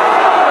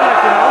 I'll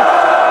let you know.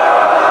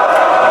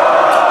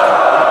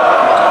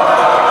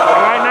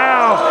 Right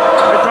now,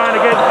 they're trying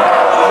to get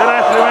the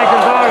National Wayne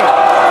Gonzaga.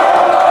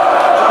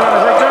 They're trying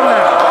to take them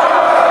there.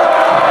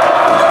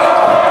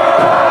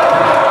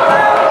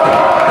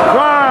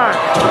 Drive.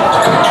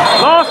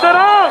 Lost it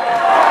up.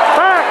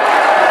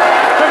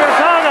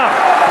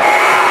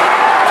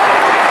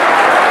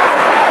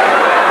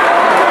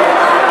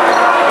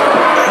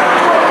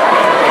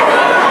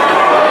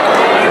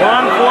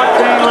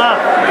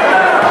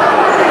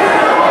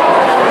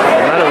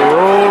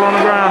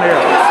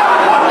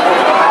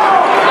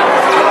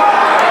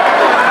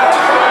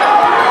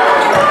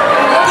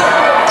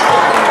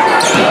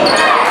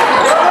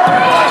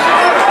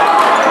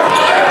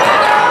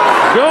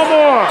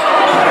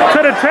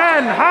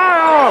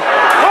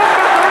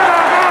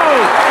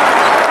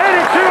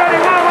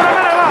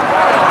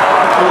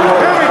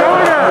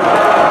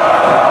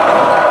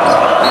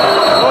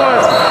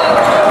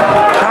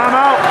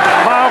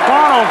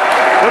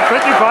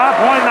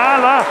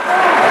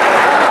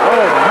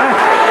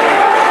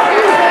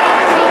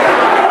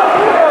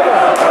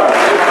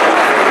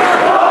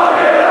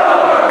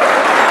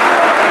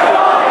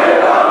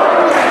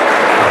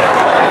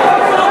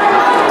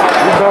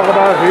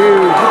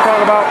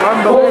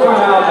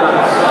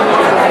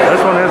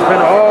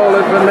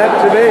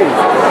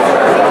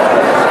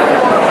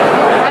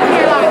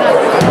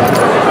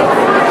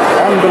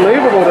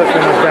 Unbelievable this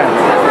thing has been.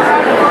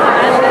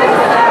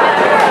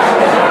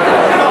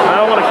 I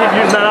don't want to keep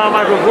using that out of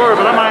Michael's word,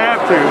 but I might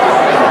have to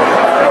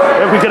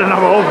if we get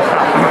another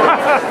overtime.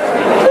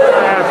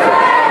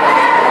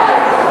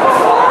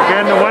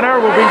 Again, the winner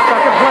will be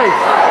second place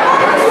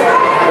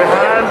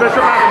behind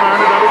Bishop Macklemore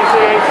in the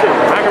WCAC.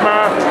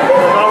 Macklemore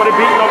has already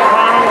beaten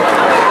O'Connell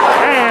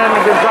and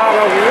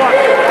Gonzaga won.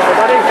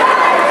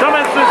 Some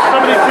instances,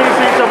 some of these teams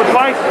see each other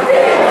twice.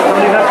 Some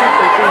of these instances,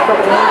 they see each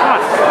other only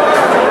once.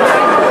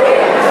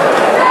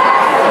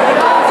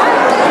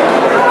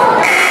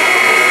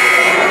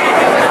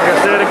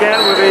 Again,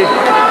 we'll be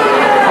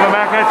coming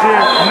back at you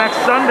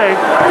next Sunday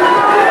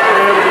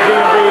here with the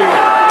DMV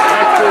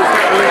Texas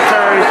League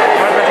Series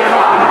right back in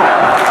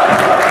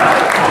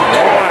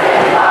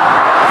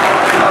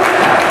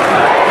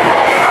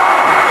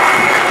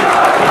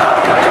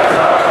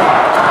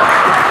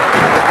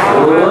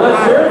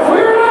Let's hear it for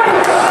your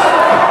Knights!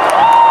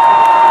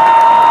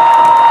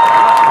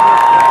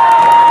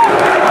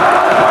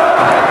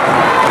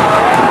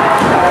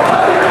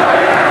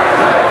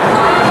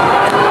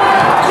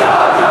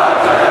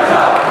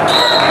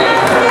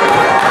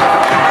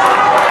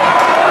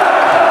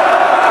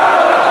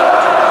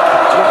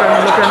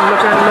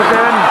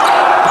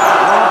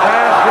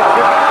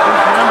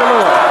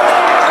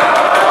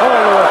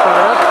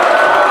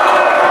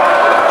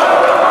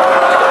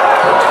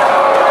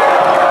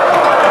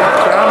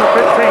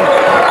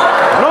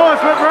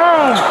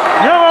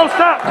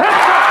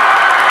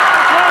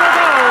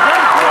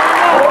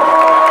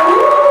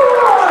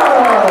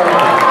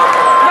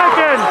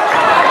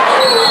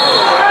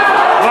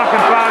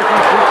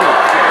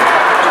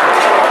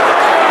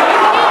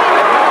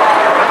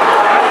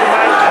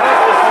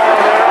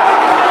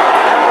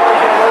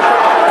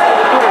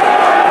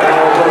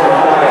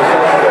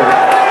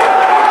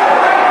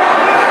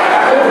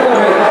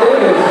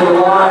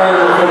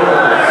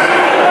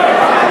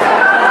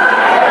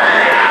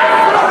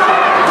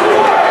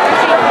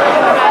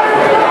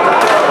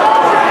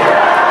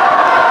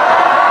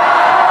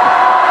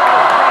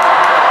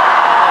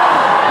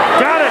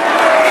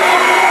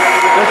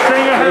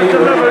 first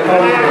delivered in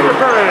the extra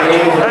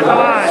period at the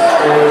line.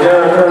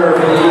 Derek Turner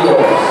for the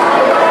Eagles.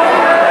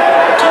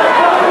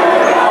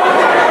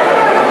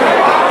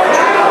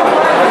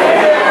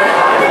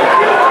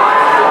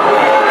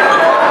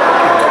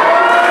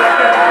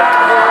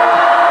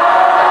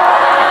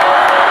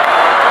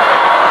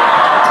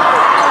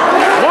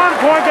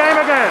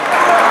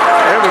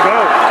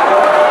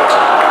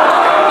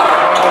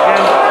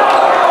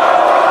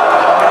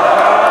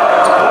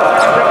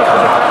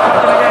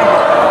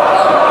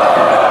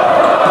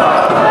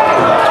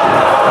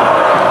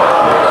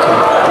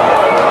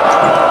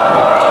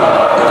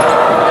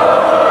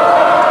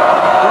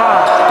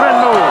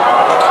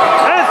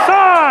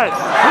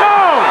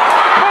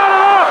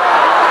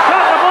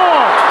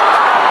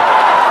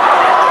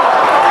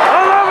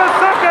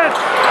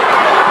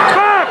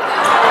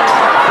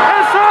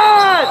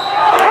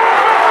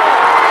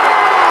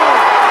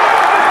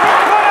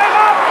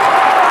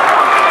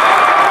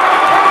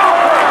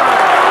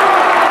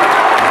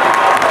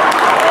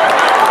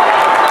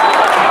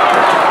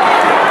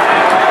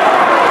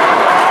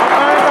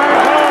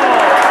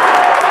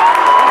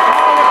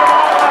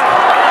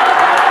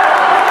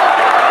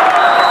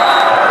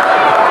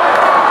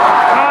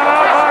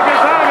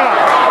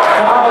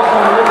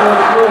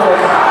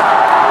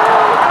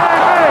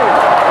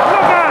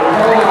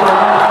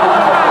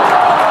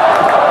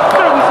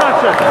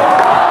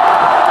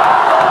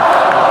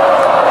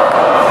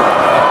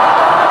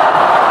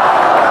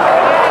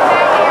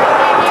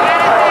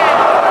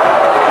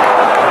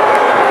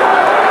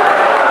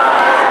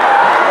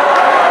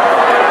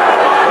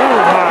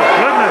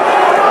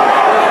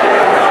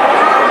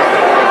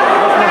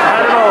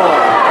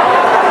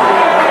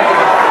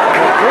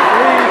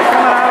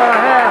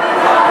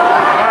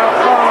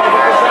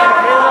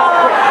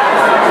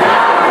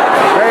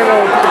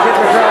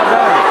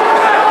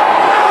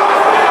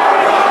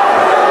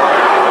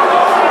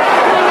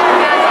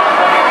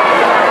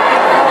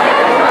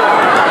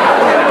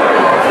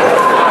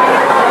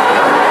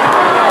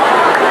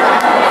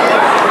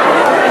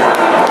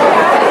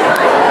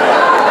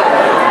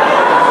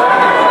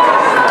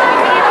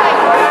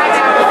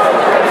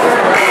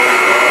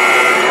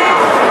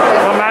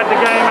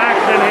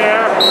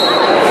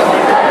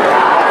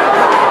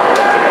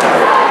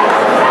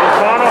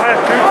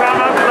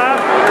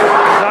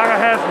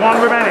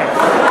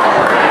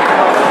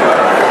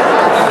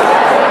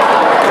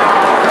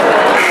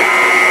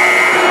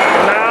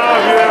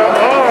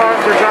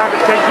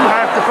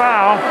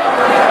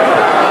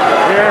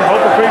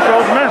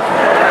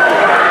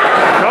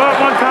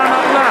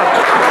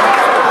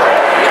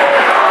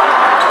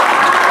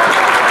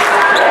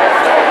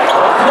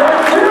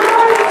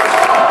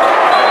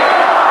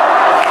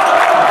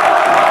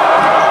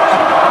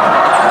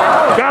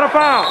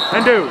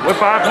 And do with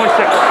 5.6.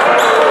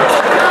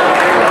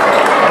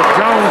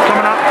 Jones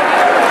coming up.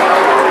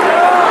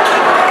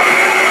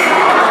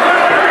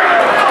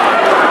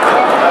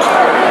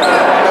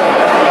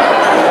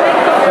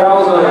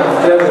 Fouls on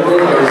Devin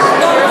Nichols.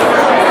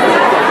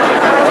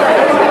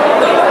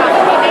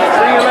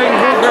 Singling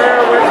hit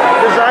there with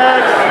the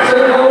Zags. So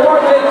the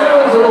award they do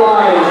is the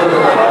Lions.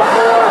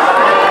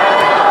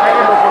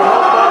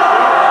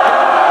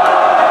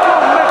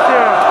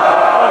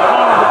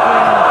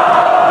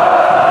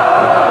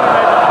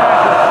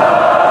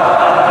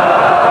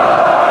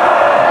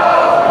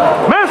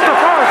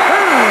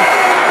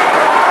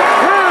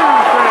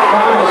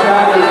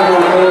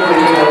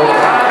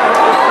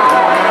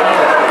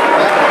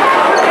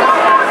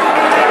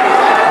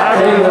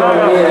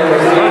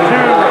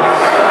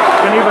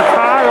 Can either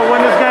tie or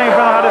win this game,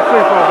 depending on how this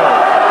free throw goes.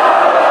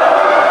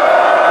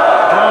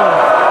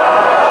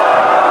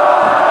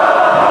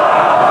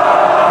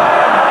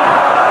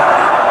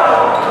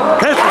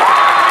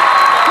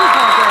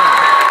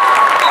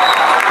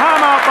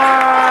 Timeout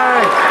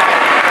by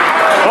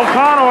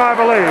O'Connell, I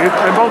believe,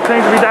 and both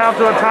teams will be down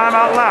to a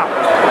timeout left.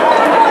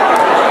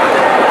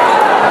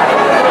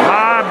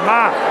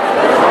 My.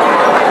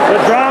 The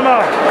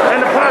drama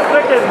and the plot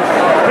thickens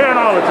here in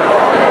Arlington.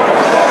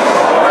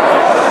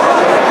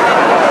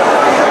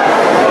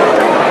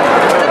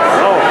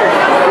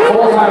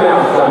 Full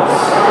timeout.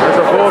 It's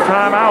a full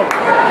timeout.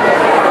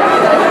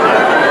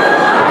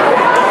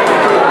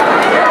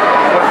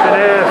 Question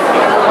is,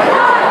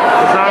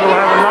 Gonzaga will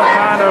have enough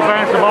time to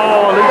advance the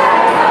ball, at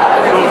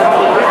least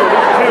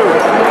two.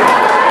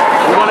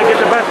 You want to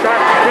get the best shot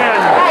you can.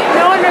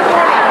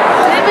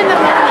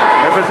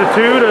 If it's a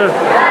two to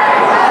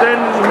then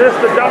miss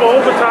the double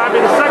overtime, be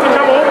the second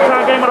double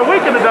overtime game of the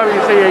week in the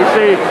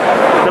WCAC.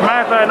 The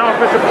Matha and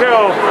offensive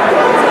kill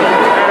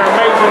had an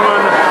amazing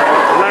one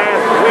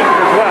last week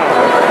as well.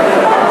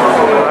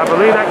 I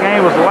believe that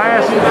game was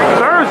last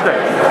Thursday.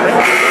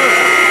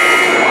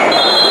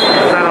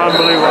 It's an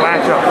unbelievable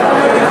matchup.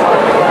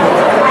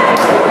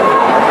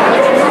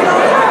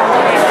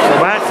 So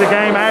back to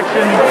game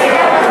action.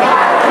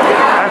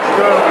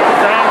 Extra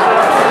stanza.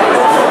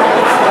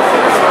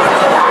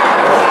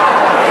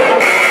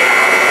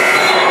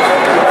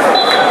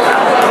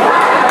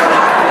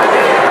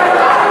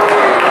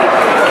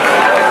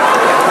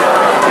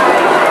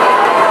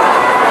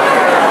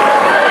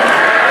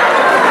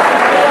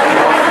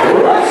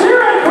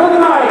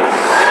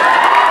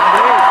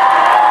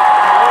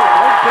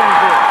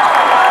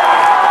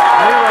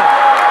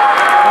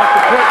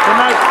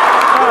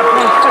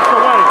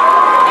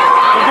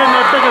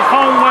 biggest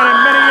home win in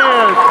many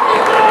years.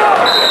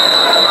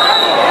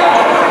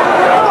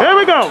 Here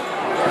we go.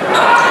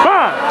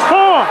 5,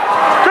 4,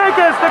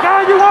 Jenkins, the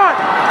guy you want.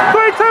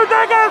 3, 2,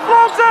 Jenkins,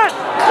 floats it.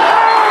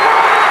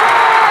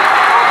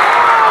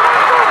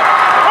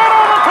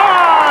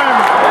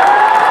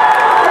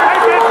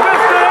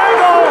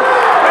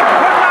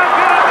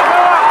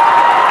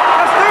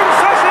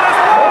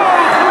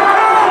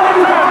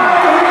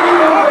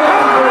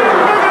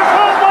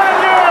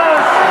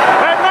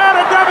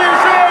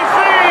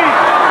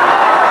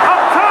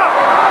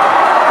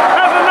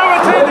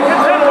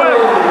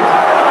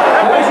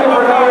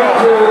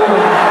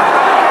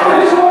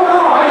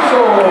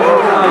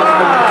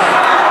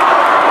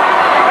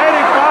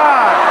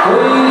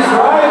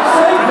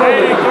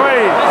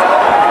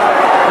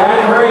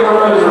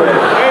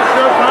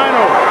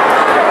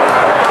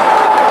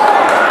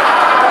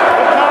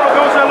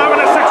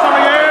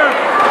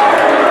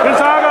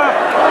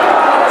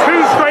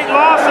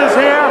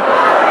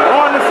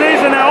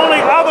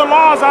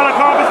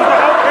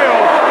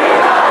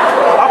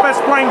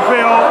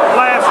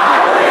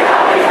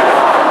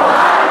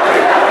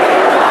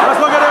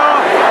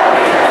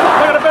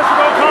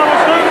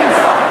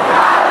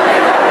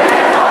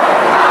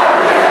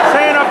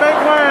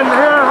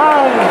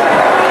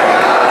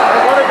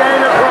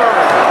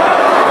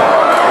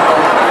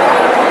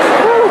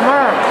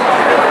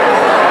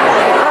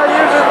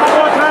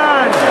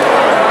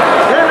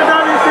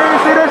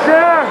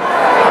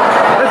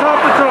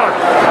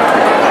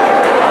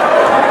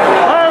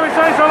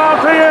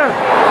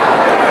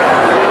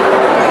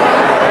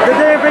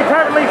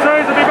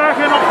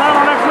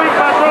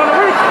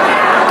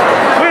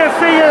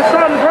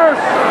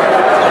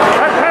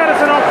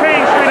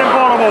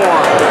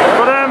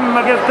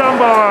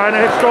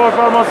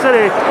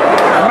 City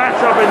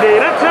matchup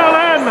indeed. Until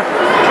then,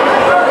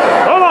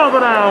 hold on for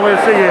now. We'll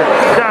see you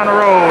down the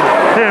road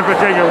here in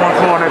Virginia once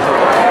more next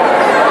week.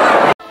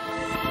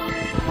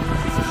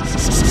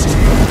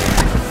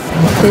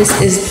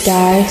 This is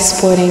Die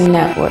Sporting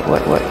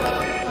Network.